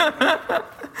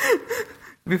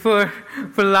 For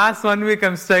the last 1 week,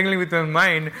 I'm struggling with my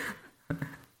mind.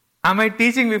 Am I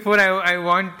teaching before I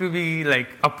want to be like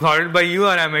applauded by you,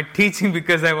 or am I teaching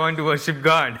because I want to worship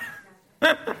God?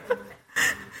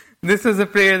 This was a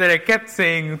prayer that I kept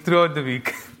saying throughout the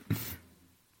week.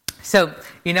 So,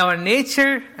 in our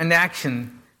nature and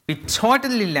action, we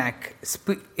totally lack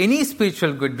any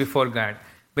spiritual good before God.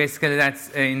 Basically,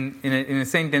 that's in a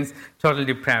sentence, total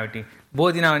depravity,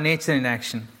 both in our nature and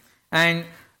action. And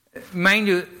mind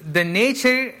you, the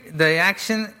nature, the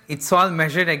action, it's all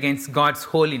measured against God's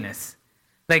holiness.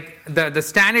 Like the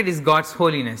standard is God's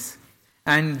holiness.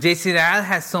 And J.C. Ryle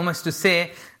has so much to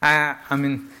say. I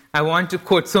want to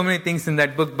quote so many things in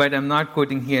that book, but I'm not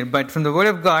quoting here. But from the Word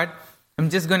of God, I'm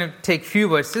just going to take few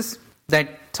verses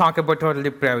that talk about total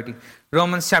depravity.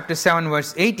 Romans chapter 7,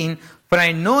 verse 18, "For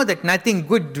I know that nothing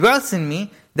good dwells in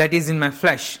me, that is in my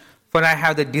flesh. For I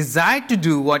have the desire to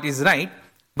do what is right,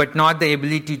 but not the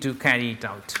ability to carry it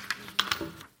out."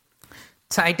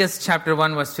 Titus chapter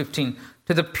 1, verse 15,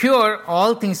 "To the pure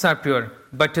all things are pure,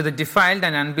 but to the defiled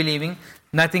and unbelieving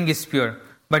nothing is pure.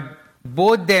 But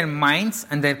both their minds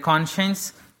and their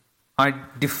conscience are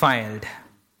defiled."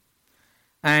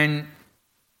 And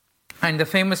the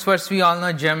famous verse we all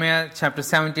know, Jeremiah chapter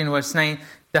 17, verse 9,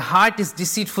 "The heart is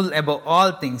deceitful above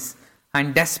all things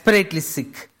and desperately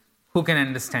sick. Who can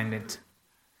understand it?"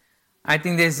 I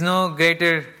think there's no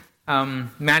greater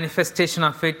manifestation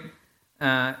of it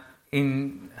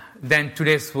than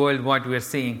today's world, what we're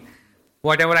seeing.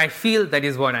 Whatever I feel, that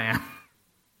is what I am.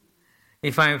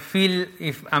 If I'm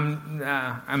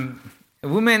a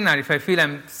woman, or if I feel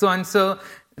I'm so-and-so,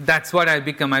 that's what I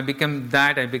become. I become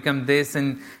that, I become this,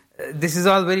 and this is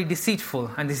all very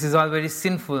deceitful, and this is all very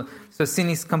sinful. So sin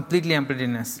is completely embedded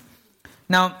in us.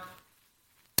 Now,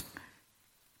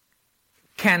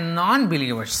 can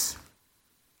non-believers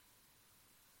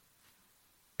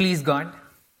please God?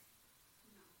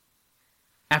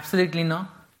 Absolutely no.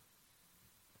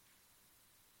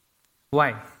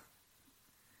 Why?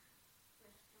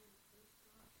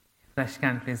 Flesh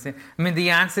can't please it. The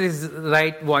answer is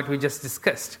right, what we just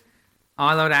discussed.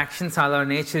 All our actions, all our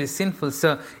nature is sinful.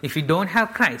 So if we don't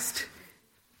have Christ,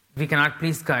 we cannot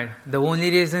please God. The only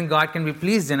reason God can be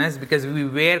pleased in us is because we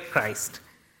wear Christ.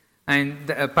 And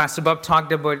Pastor Bob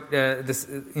talked about this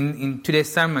in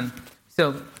today's sermon.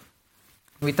 So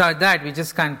without that, we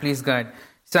just can't please God.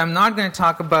 So I'm not going to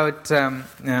talk about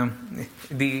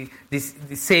the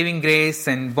saving grace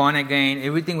and born again.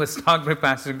 Everything was talked by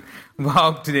Pastor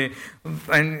Bob today.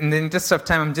 And in the interest of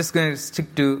time, I'm just going to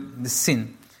stick to the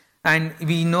sin. And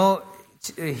we know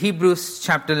Hebrews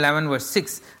chapter 11, verse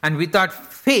 6, "And without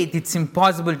faith, it's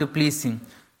impossible to please Him.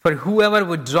 For whoever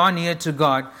would draw near to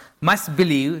God must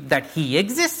believe that He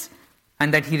exists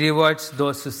and that He rewards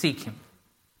those who seek Him."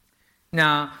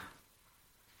 Now,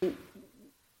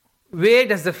 where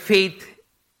does the faith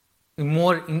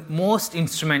most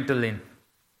instrumental in?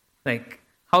 Like,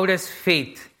 how does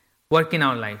faith work in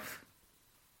our life?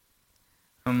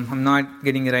 I'm not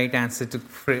getting the right answer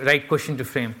right question to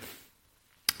frame.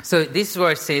 So this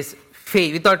verse says,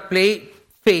 faith. Without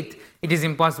faith, it is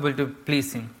impossible to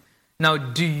please Him. Now,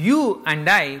 do you and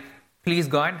I please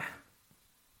God?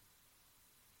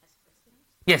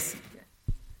 Yes.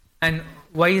 And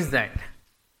why is that?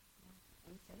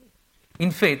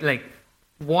 In faith, like,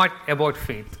 what about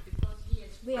faith? Because He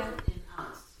has worked in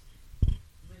us.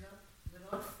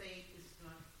 Without faith is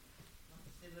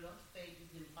without faith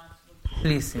is impossible.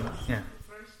 Please, yeah.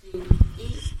 First thing, He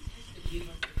has to give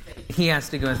us the faith. He has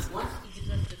to give us. Once He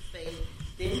gives us the faith,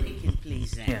 then we can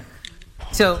please Him. Yeah.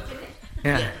 So,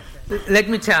 yeah. Let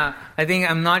me tell. I think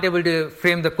I'm not able to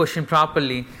frame the question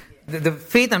properly. The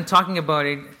faith I'm talking about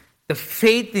it. The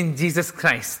faith in Jesus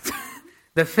Christ,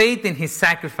 the faith in His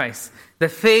sacrifice, the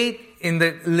faith in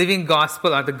the living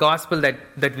gospel or the gospel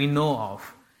that we know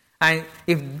of. And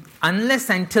unless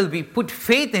until we put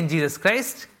faith in Jesus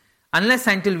Christ, unless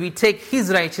until we take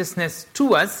His righteousness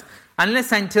to us,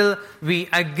 unless until we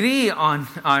agree on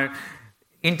our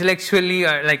intellectually,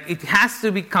 or like it has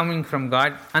to be coming from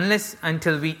God, unless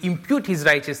until we impute His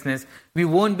righteousness, we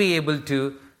won't be able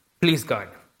to please God.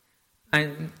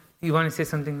 And you want to say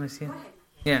something, Marcia?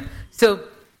 Yeah. So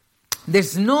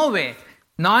there's no way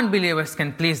non-believers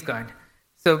can please God.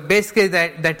 So basically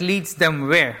that leads them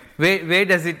where? Where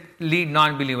does it lead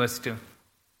non-believers to?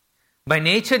 By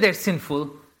nature they're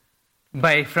sinful.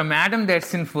 From Adam they're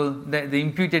sinful, the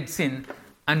imputed sin.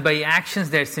 And by actions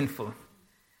they're sinful.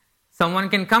 Someone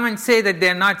can come and say that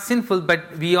they're not sinful,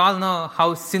 but we all know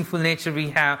how sinful nature we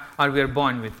have or we are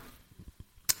born with.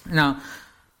 Now,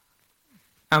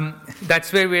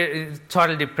 that's where we're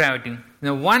total depravity.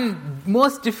 Now, one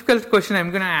most difficult question I'm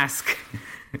going to ask,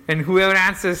 and whoever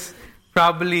answers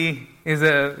probably is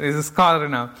a scholar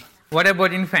now. What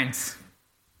about infants?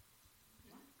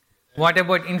 What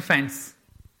about infants?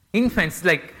 Infants,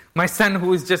 like my son who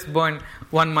was just born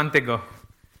 1 month ago.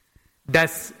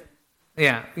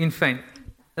 Infant.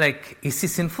 Like, is he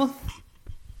sinful?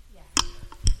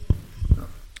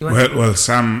 Well,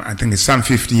 I think it's Psalm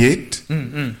 58.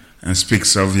 And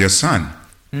speaks of your son.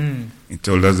 He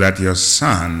told us that your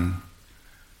son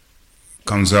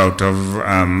comes out of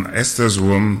Esther's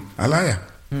womb, a liar.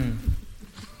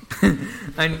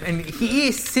 And he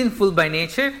is sinful by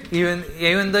nature,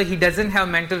 even though he doesn't have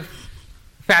mental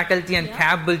faculty and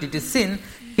capability to sin,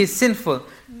 he's sinful.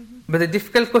 But the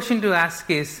difficult question to ask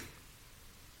is,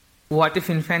 what if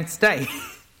infants die?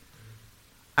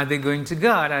 Are they going to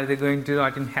God? Are they going to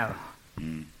rot in hell?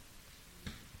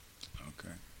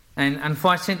 And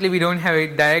unfortunately, we don't have a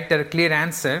direct or clear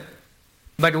answer.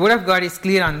 But the Word of God is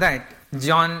clear on that.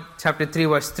 John chapter 3,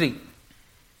 verse 3.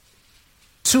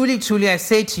 Truly, truly, I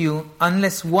say to you,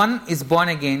 unless one is born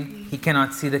again, he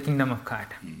cannot see the kingdom of God.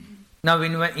 Now,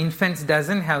 when infants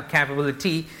doesn't have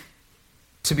capability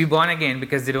to be born again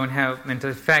because they don't have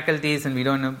mental faculties and we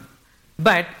don't know.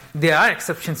 But there are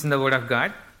exceptions in the Word of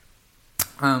God.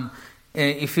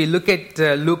 If we look at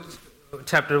Luke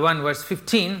chapter 1, verse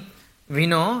 15, we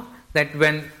know that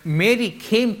when Mary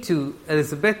came to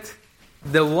Elizabeth,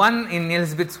 the one in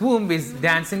Elizabeth's womb is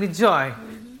dancing with joy.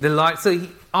 The Lord, so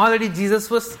already Jesus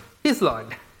was his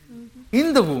Lord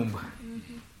in the womb.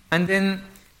 And then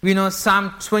we know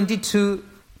Psalm 22,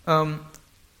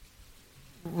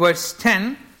 verse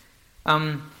 10.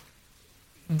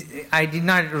 I did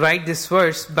not write this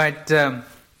verse, but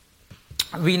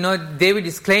we know David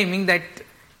is claiming that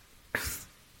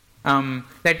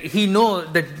he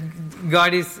knows that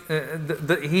God is,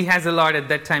 he has a Lord at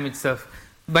that time itself.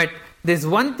 But there's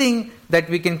one thing that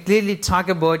we can clearly talk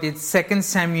about. It's 2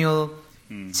 Samuel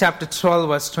chapter 12,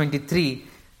 verse 23.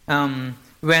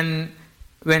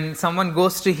 When someone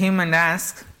goes to him and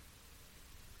asks,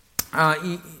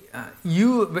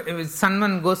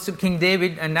 someone goes to King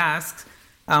David and asks,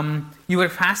 you were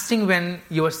fasting when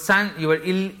your son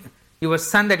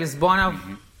that is born of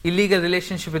illegal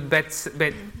relationship with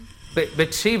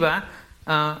Bathsheba,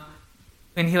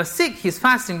 when he was sick, he's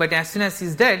fasting, but as soon as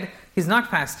he's dead, he's not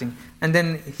fasting. And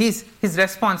then his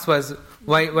response was,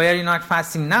 why are you not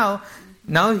fasting now?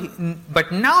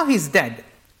 But now he's dead.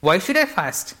 Why should I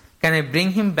fast? Can I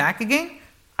bring him back again?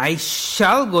 I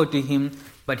shall go to him,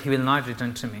 but he will not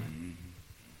return to me.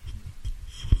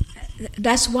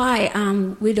 That's why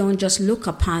we don't just look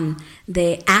upon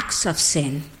the acts of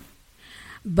sin,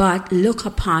 but look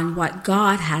upon what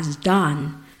God has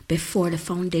done before the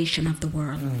foundation of the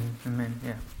world. Amen.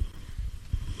 Yeah.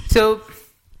 So,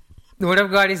 the Word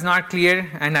of God is not clear,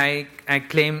 and I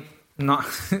claim not.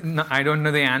 I don't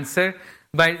know the answer,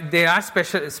 but there are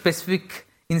specific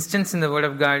instances in the Word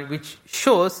of God which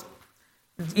shows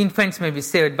infants may be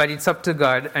saved, but it's up to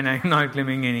God, and I'm not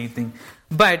claiming anything.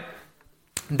 But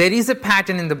there is a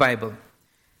pattern in the Bible.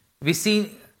 We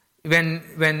see when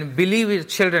believer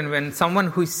children, when someone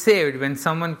who is saved, when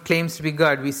someone claims to be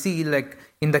God, we see, like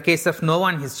in the case of Noah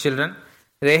and his children,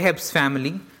 Rahab's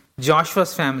family,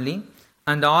 Joshua's family,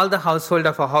 and all the household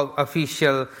of a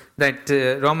official, that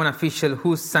Roman official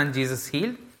whose son Jesus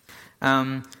healed,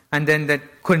 and then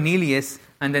that Cornelius,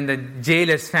 and then the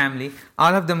jailer's family,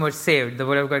 all of them were saved. The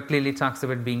Word of God clearly talks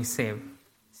about being saved.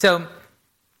 So,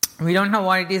 we don't know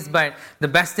what it is, but the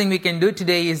best thing we can do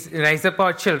today is rise up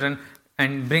our children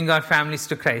and bring our families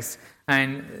to Christ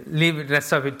and leave the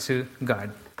rest of it to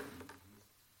God.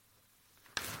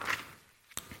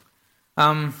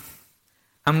 I'm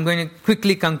going to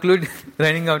quickly conclude,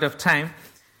 running out of time.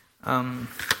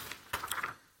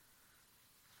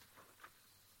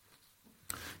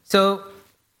 So,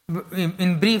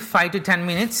 in brief 5 to 10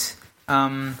 minutes,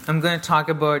 I'm going to talk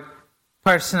about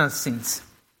personal sins.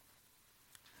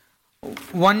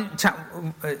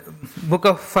 Book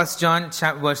of 1 John,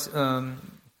 chapter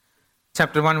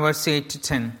 1, verse 8 to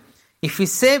 10. If we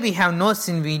say we have no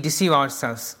sin, we deceive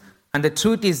ourselves, and the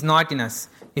truth is not in us.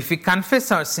 If we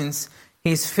confess our sins,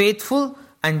 He is faithful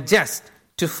and just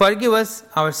to forgive us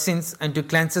our sins and to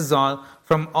cleanse us all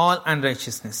from all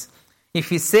unrighteousness.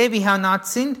 If we say we have not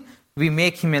sinned, we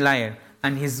make Him a liar,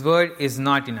 and His word is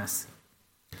not in us.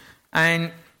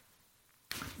 And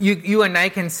you and I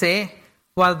can say,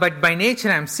 well, but by nature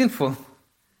I'm sinful.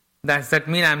 Does that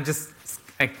mean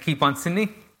I keep on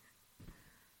sinning?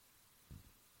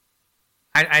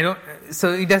 I don't.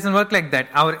 So it doesn't work like that.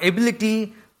 Our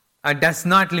ability does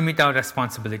not limit our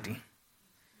responsibility.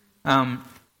 And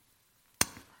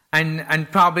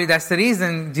probably that's the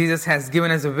reason Jesus has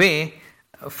given us a way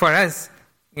for us,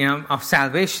 of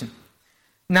salvation.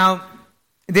 Now,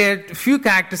 there are a few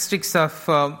characteristics of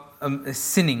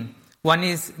sinning. One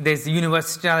is there's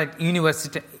universality.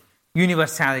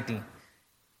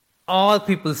 All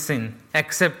people sin,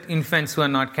 except infants who are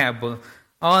not capable.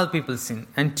 All people sin.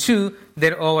 And two,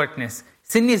 their overtness.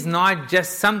 Sin is not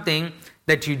just something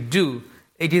that you do.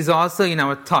 It is also in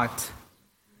our thought.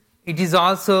 It is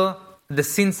also the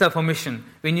sins of omission.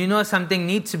 When you know something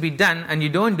needs to be done and you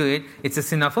don't do it, it's a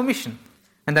sin of omission.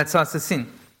 And that's also sin.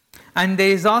 And there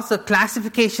is also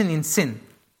classification in sin.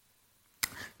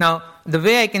 Now, the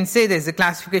way I can say there's a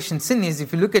classification in sin is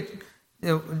if you look at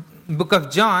the book of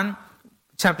John,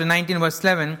 chapter 19, verse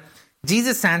 11,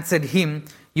 Jesus answered him,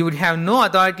 "You would have no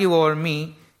authority over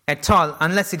me at all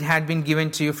unless it had been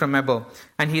given to you from above."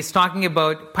 And he's talking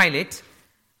about Pilate,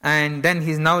 and then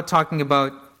he's now talking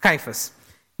about Caiaphas.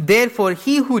 "Therefore,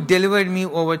 he who delivered me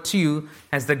over to you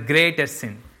has the greater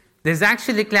sin." There's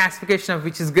actually classification of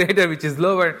which is greater, which is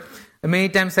lower. Many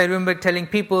times I remember telling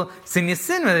people, sin is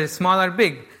sin, whether it's small or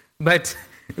big. But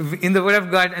in the Word of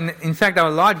God, and in fact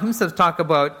our Lord Himself talked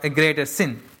about a greater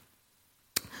sin.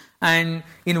 And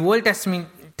in Old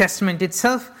Testament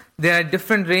itself, there are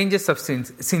different ranges of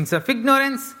sins. Sins of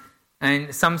ignorance,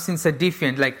 and some sins are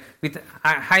defiant, like with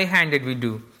high-handed we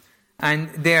do. And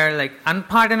they are like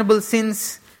unpardonable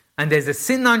sins, and there's a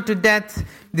sin unto death.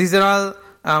 These are all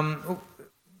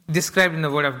described in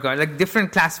the Word of God, like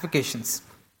different classifications.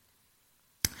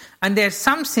 And there are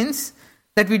some sins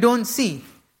that we don't see,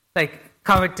 like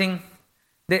coveting.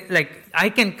 Like I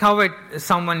can covet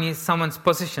someone's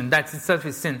possession, that itself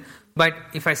is sin. But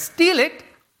if I steal it,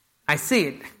 I see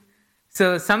it.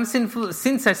 So some sinful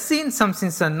sins are seen, some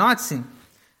sins are not seen.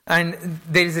 And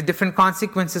there is a different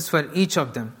consequences for each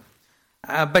of them.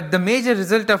 But the major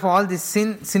result of all this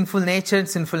sinful nature and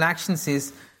sinful actions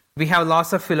is we have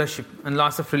loss of fellowship and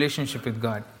loss of relationship with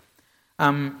God.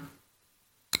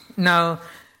 Now,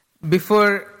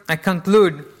 before I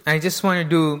conclude, I just want to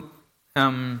do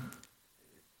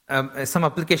some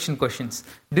application questions.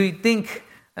 Do you think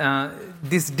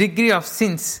this degree of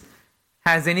sins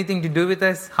has anything to do with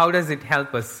us? How does it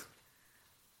help us?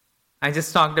 I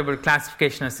just talked about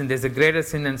classification of sin. There's a greater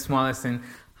sin and smaller sin.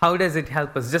 How does it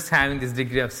help us just having this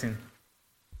degree of sin?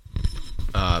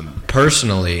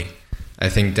 Personally, I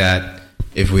think that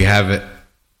if we have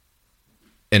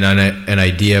an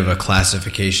idea of a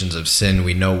classifications of sin,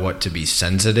 we know what to be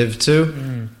sensitive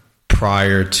to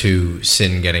prior to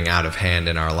sin getting out of hand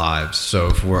in our lives. So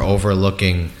if we're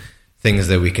overlooking things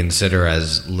that we consider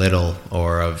as little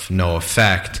or of no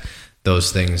effect,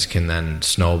 those things can then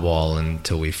snowball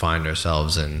until we find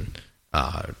ourselves in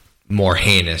more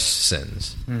heinous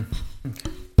sins. I don't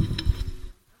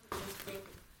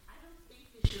think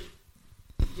we should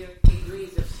there are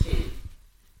degrees of sin,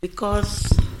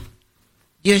 because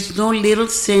there's no little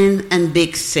sin and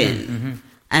big sin.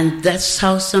 And that's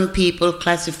how some people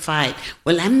classify it.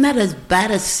 Well, I'm not as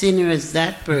bad a sinner as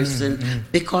that person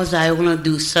because I want to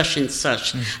do such and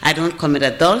such. I don't commit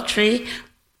adultery.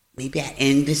 Maybe I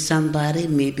envy somebody.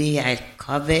 Maybe I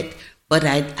covet. But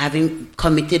I haven't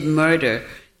committed murder.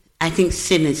 I think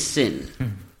sin is sin.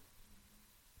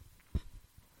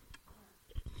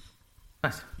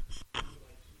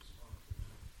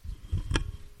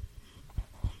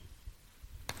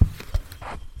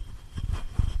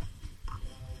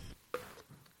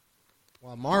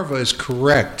 Marva is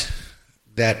correct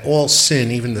that all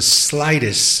sin, even the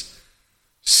slightest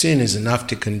sin, is enough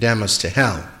to condemn us to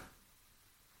hell.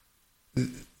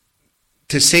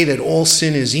 To say that all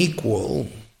sin is equal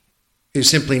is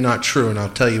simply not true, and I'll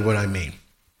tell you what I mean.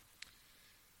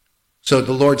 So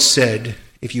the Lord said,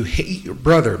 if you hate your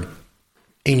brother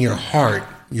in your heart,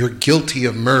 you're guilty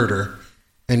of murder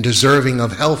and deserving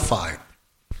of hellfire.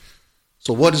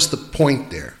 So what is the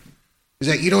point there? Is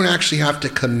that you don't actually have to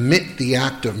commit the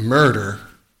act of murder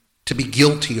to be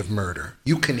guilty of murder.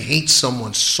 You can hate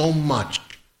someone so much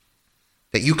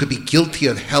that you could be guilty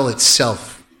of hell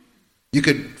itself. You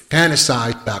could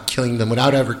fantasize about killing them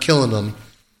without ever killing them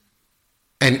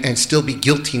and still be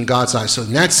guilty in God's eyes. So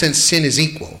in that sense, sin is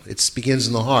equal. It begins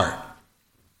in the heart.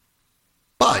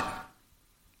 But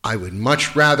I would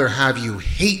much rather have you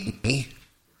hate me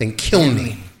than kill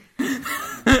me.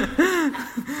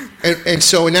 And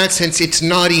so in that sense, it's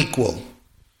not equal.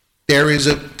 There is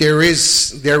a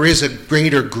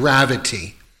greater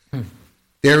gravity.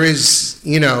 There is,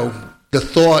 the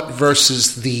thought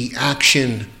versus the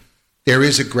action. There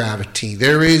is a gravity.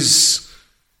 There is,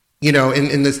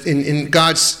 in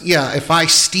God's, if I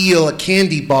steal a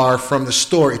candy bar from the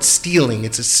store, it's stealing.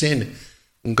 It's a sin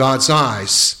in God's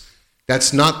eyes.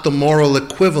 That's not the moral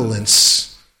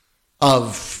equivalence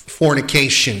of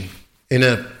fornication in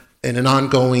an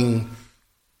ongoing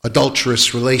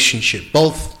adulterous relationship.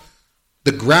 Both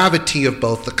the gravity of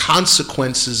both, the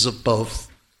consequences of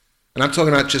both, and I'm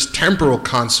talking about just temporal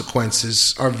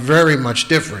consequences, are very much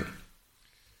different.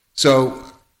 So,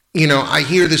 I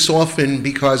hear this often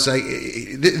because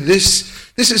this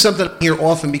is something I hear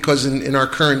often because in our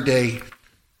current day,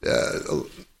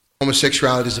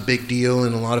 homosexuality is a big deal,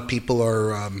 and a lot of people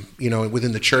are,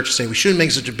 within the church saying we shouldn't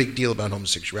make such a big deal about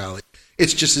homosexuality.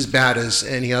 It's just as bad as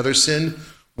any other sin.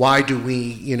 Why do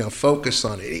we, focus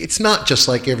on it? It's not just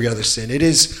like every other sin. It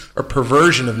is a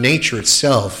perversion of nature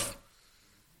itself.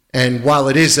 And while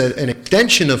it is an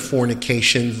extension of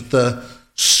fornication, the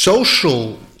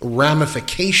social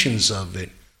ramifications of it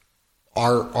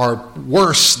are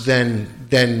worse than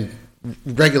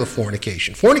regular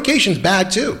fornication. Fornication's bad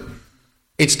too.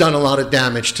 It's done a lot of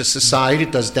damage to society.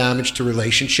 It does damage to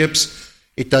relationships.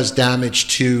 It does damage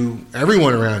to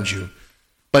everyone around you.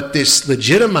 But this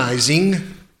legitimizing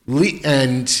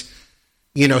and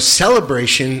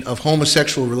celebration of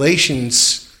homosexual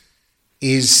relations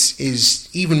is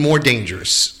even more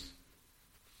dangerous.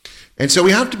 And so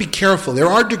we have to be careful. There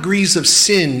are degrees of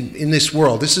sin in this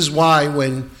world. This is why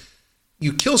when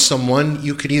you kill someone,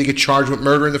 you could either get charged with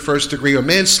murder in the first degree or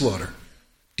manslaughter,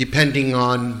 depending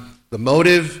on the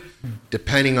motive,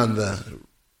 depending on the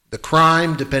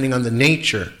crime, depending on the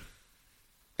nature.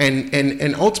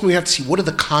 And ultimately we have to see, what are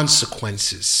the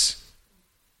consequences?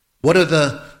 What are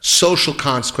the social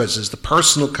consequences, the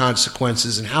personal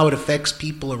consequences, and how it affects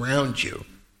people around you?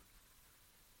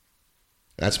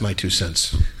 That's my 2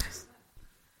 cents.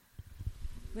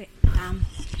 Wait,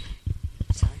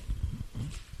 sorry.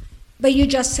 But you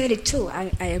just said it too.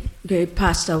 I agree,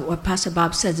 what Pastor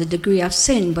Bob says, the degree of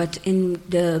sin. But in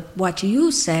what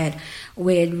you said,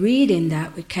 with reading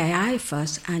that with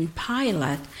Caiaphas and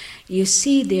Pilate, you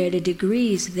see there the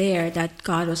degrees there that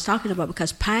God was talking about,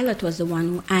 because Pilate was the one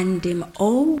who handed him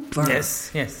over.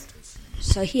 Yes.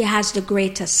 So he has the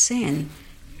greatest sin.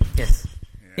 Yes.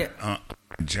 Yeah.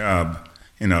 Job,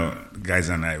 guys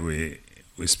and I, we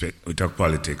talk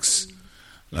politics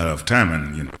a lot of time,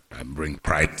 and I bring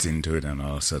pride into it and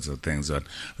all sorts of things. But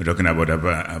we're talking about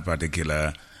a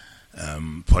particular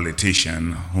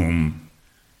politician whom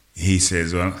he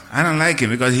says, well, I don't like him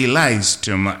because he lies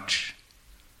too much.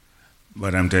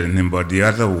 But I'm telling him, but the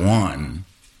other one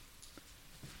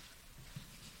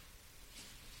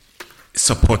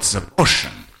supports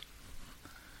abortion.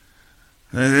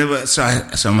 So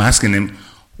I'm asking him,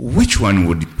 which one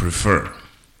would you prefer?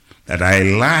 That I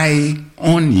lie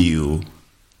on you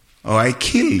or I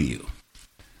kill you?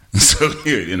 So,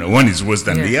 one is worse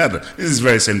than the other. This is the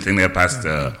very same thing that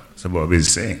Pastor Sabob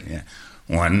is saying. Yeah.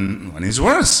 One is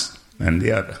worse than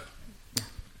the other.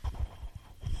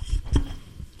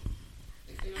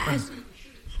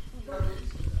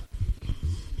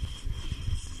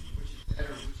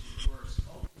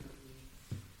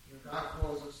 God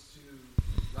calls us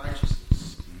to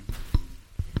righteousness.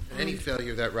 And any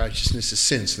failure of that righteousness is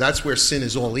sin. So that's where sin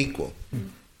is all equal.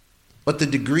 But the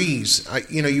degrees,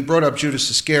 you brought up Judas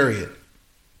Iscariot.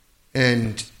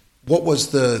 And what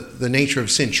was the nature of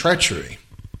sin? Treachery.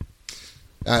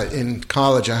 In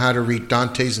college, I had to read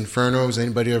Dante's Inferno. Has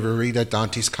anybody ever read that?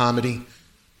 Dante's comedy?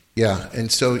 Yeah, and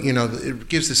so, it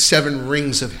gives the 7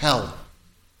 rings of hell.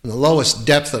 And the lowest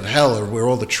depth of hell are where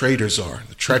all the traitors are,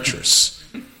 the treacherous.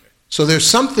 So there's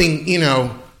something,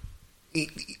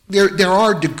 there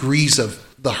are degrees of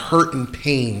the hurt and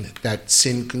pain that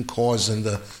sin can cause and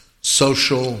the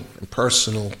social and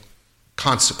personal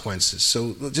consequences.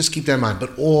 So just keep that in mind.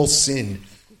 But all sin,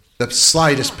 the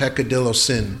slightest peccadillo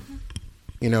sin,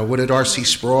 what did R.C.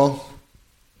 Sproul,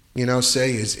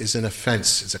 say is an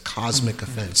offense. It's a cosmic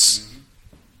offense.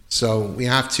 So we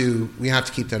have to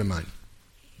keep that in mind.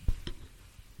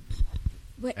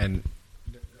 And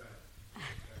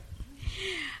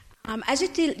as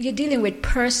you're dealing with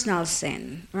personal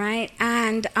sin, right?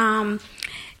 And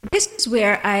this is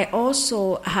where I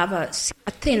also have a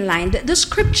thin line. The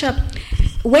scripture,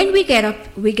 when we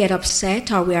get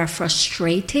upset or we are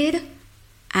frustrated,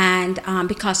 and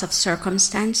because of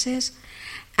circumstances,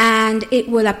 and it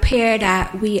will appear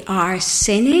that we are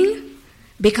sinning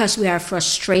because we are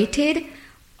frustrated,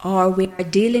 or we are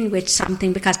dealing with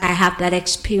something, because I have that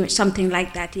experience, something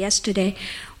like that yesterday,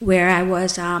 where I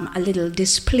was a little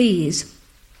displeased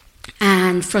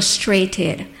and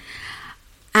frustrated.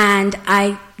 And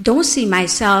I don't see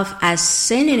myself as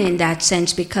sinning in that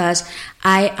sense, because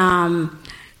I am,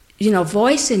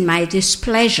 voicing my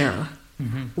displeasure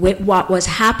with what was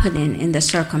happening in the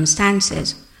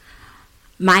circumstances.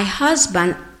 My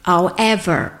husband,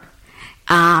 however,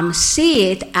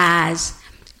 see it as,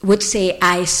 would say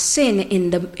I sin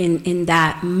in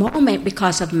that moment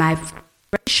because of my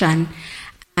frustration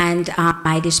and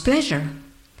my displeasure,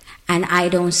 and I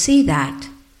don't see that.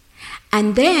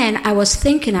 And then I was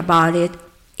thinking about it.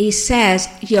 He says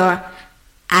your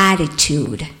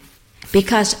attitude,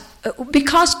 because we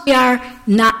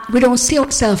don't see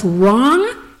ourselves wrong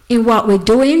in what we're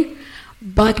doing,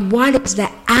 but what is the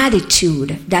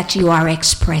attitude that you are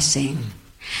expressing?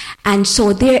 And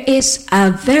so there is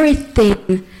a very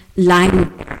thin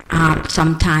line there,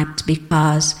 sometimes,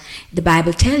 because the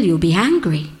Bible tells you be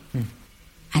angry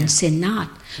and sin not.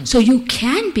 So you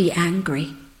can be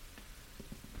angry,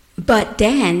 but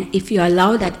then if you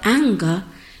allow that anger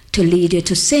to lead you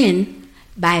to sin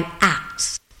by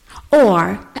acts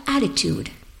or the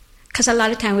attitude, because a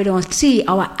lot of time we don't see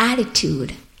our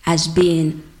attitude as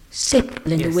being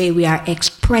sinful in the way we are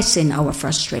expressing our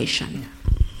frustration.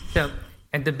 So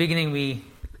at the beginning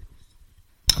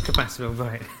okay, Pastor, go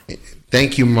ahead.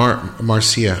 Thank you,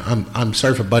 Marcia. I'm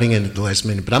sorry for butting in at the last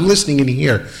minute, but I'm listening in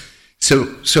here.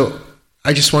 So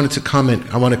I just wanted to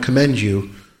comment. I want to commend you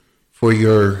for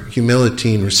your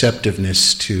humility and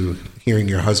receptiveness to hearing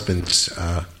your husband's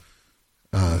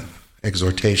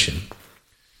exhortation.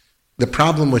 The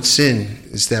problem with sin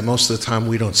is that most of the time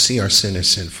we don't see our sin as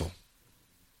sinful.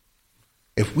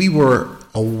 If we were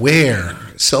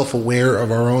self-aware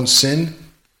of our own sin,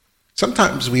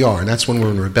 sometimes we are, and that's when we're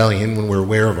in rebellion, when we're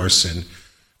aware of our sin.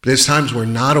 But there's times we're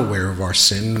not aware of our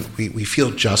sin. We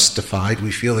feel justified.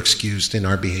 We feel excused in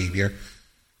our behavior.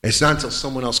 It's not until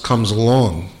someone else comes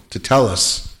along to tell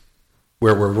us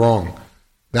where we're wrong.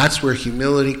 That's where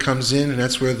humility comes in, and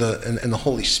that's where the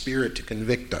Holy Spirit to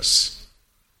convict us.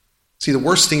 See, the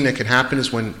worst thing that could happen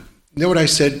is when, what I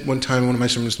said one time, one of my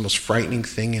sermons, the most frightening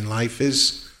thing in life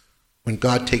is when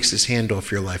God takes his hand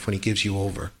off your life, when he gives you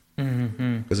over.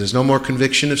 Because there's no more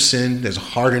conviction of sin. There's a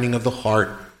hardening of the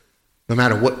heart. No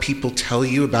matter what people tell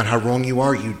you about how wrong you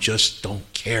are, you just don't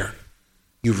care.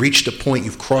 You've reached a point,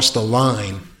 you've crossed a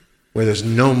line where there's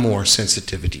no more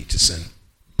sensitivity to sin.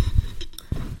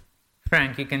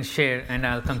 Frank, you can share, and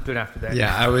I'll conclude after that.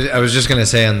 Yeah, I was just going to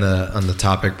say on the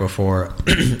topic before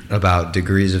about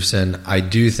degrees of sin. I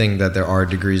do think that there are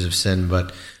degrees of sin,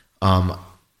 but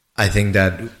I think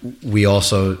that we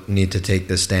also need to take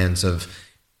the stance of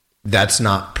that's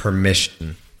not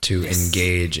permission to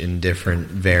engage in different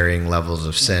varying levels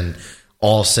of sin.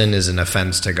 All sin is an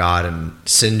offense to God, and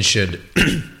sin should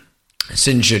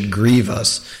grieve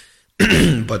us.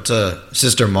 But to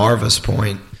Sister Marva's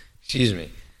point,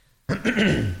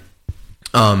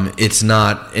 it's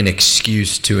not an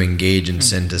excuse to engage in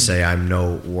sin to say I'm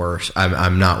not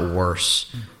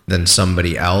worse than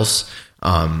somebody else.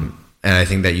 And I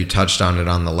think that you touched on it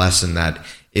on the lesson that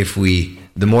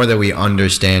the more that we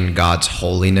understand God's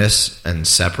holiness and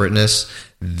separateness,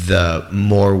 the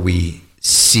more we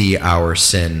see our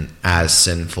sin as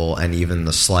sinful, and even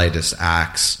the slightest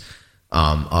acts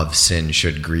of sin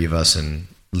should grieve us and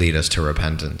lead us to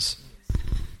repentance.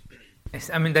 Yes,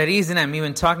 I mean, the reason I'm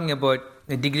even talking about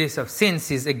the degrees of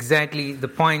sins is exactly the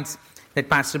points that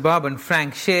Pastor Bob and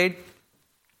Frank shared.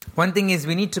 One thing is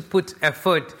we need to put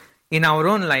effort in our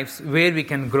own lives where we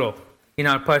can grow in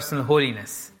our personal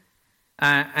holiness.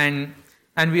 And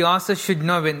we also should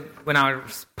know when our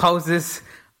spouses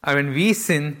or when we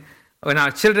sin, when our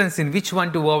children sin, which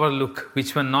one to overlook,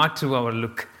 which one not to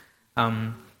overlook.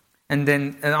 And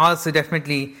also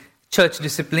definitely church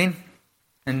discipline.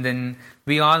 And then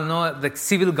we all know the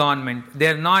civil government,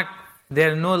 there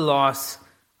are no laws.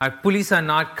 Our police are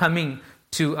not coming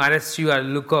to arrest you or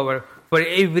look over for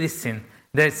every sin.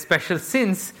 There are special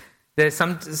sins. There are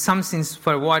some sins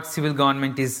for what civil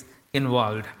government is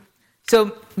involved.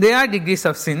 So there are degrees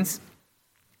of sins,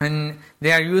 and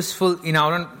they are useful in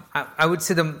our own. I would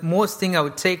say the most thing I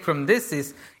would take from this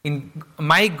is in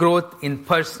my growth in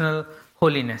personal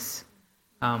holiness.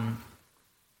 So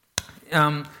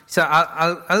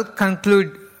I'll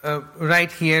conclude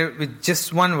right here with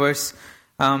just one verse.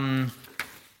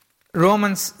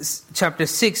 Romans chapter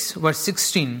 6, verse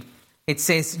 16. It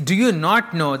says, "Do you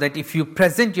not know that if you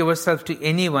present yourself to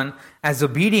anyone as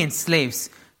obedient slaves,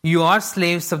 you are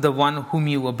slaves of the one whom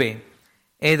you obey,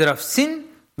 either of sin,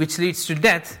 which leads to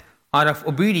death, or of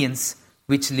obedience,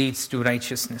 which leads to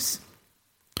righteousness."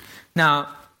 Now,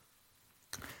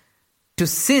 to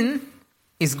sin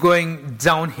is going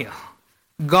downhill.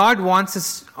 God wants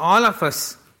us, all of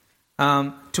us,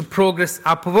 to progress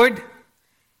upward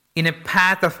in a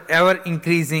path of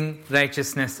ever-increasing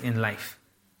righteousness in life.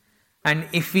 And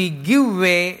if we give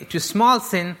way to small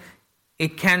sin,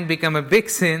 it can become a big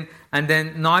sin, and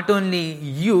then not only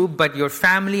you, but your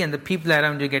family and the people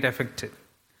around you get affected.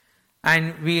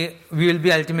 And we will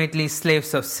be ultimately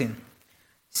slaves of sin.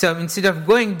 So instead of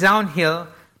going downhill,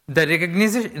 the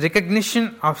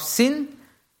recognition of sin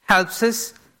helps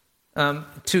us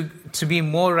to be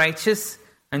more righteous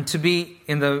and to be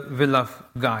in the will of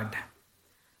God.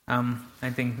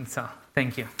 I think that's all.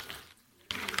 Thank you.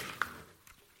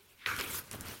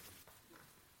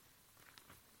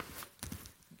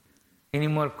 Any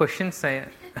more questions?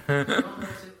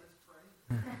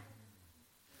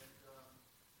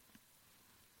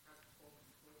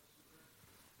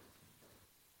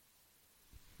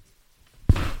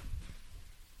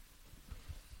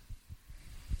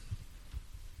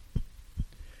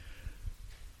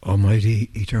 Almighty,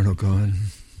 eternal God,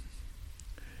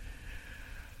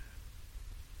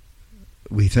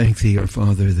 we thank Thee, our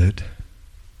Father, that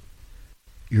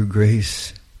Your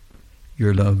grace,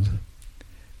 Your love,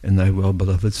 and Thy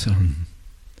well-beloved Son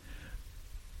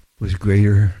was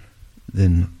greater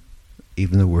than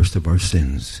even the worst of our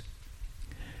sins.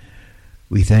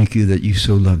 We thank You that You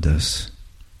so loved us,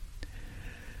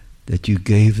 that You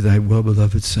gave Thy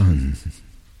well-beloved Son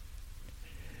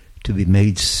to be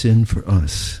made sin for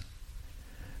us,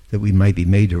 that we might be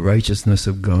made the righteousness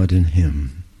of God in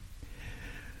Him.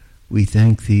 We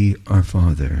thank Thee, our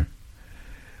Father.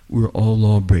 We're all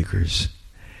lawbreakers,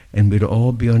 and we'd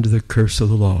all be under the curse of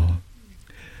the law.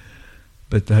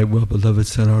 But Thy well-beloved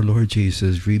Son, our Lord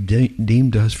Jesus,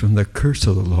 redeemed us from the curse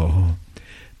of the law,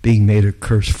 being made a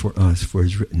curse for us, for it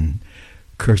is written,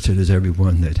 "Cursed is every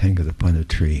one that hangeth upon a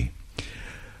tree."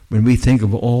 When we think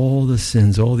of all the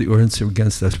sins, all the ordinances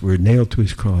against us were nailed to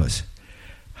His cross,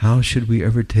 how should we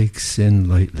ever take sin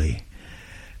lightly?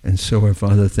 And so, our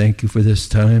Father, thank You for this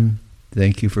time.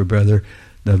 Thank You for Brother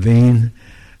Naveen.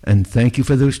 And thank You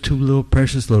for those two little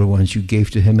precious little ones You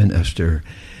gave to him and Esther.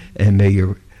 And may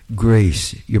Your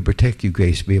grace, Your protective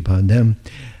grace be upon them,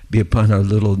 be upon our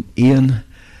little Ian,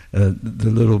 the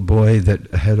little boy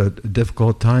that had a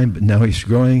difficult time, but now he's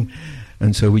growing.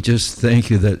 And so we just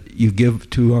thank You that You give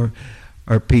to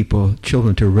our people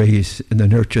children to raise in the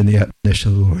nurture and the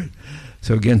admonition of the Lord.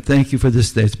 So again, thank You for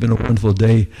this day. It's been a wonderful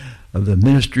day of the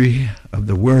ministry of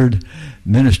the Word,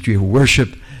 ministry of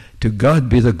worship. To God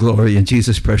be the glory. In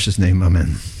Jesus' precious name,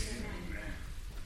 amen.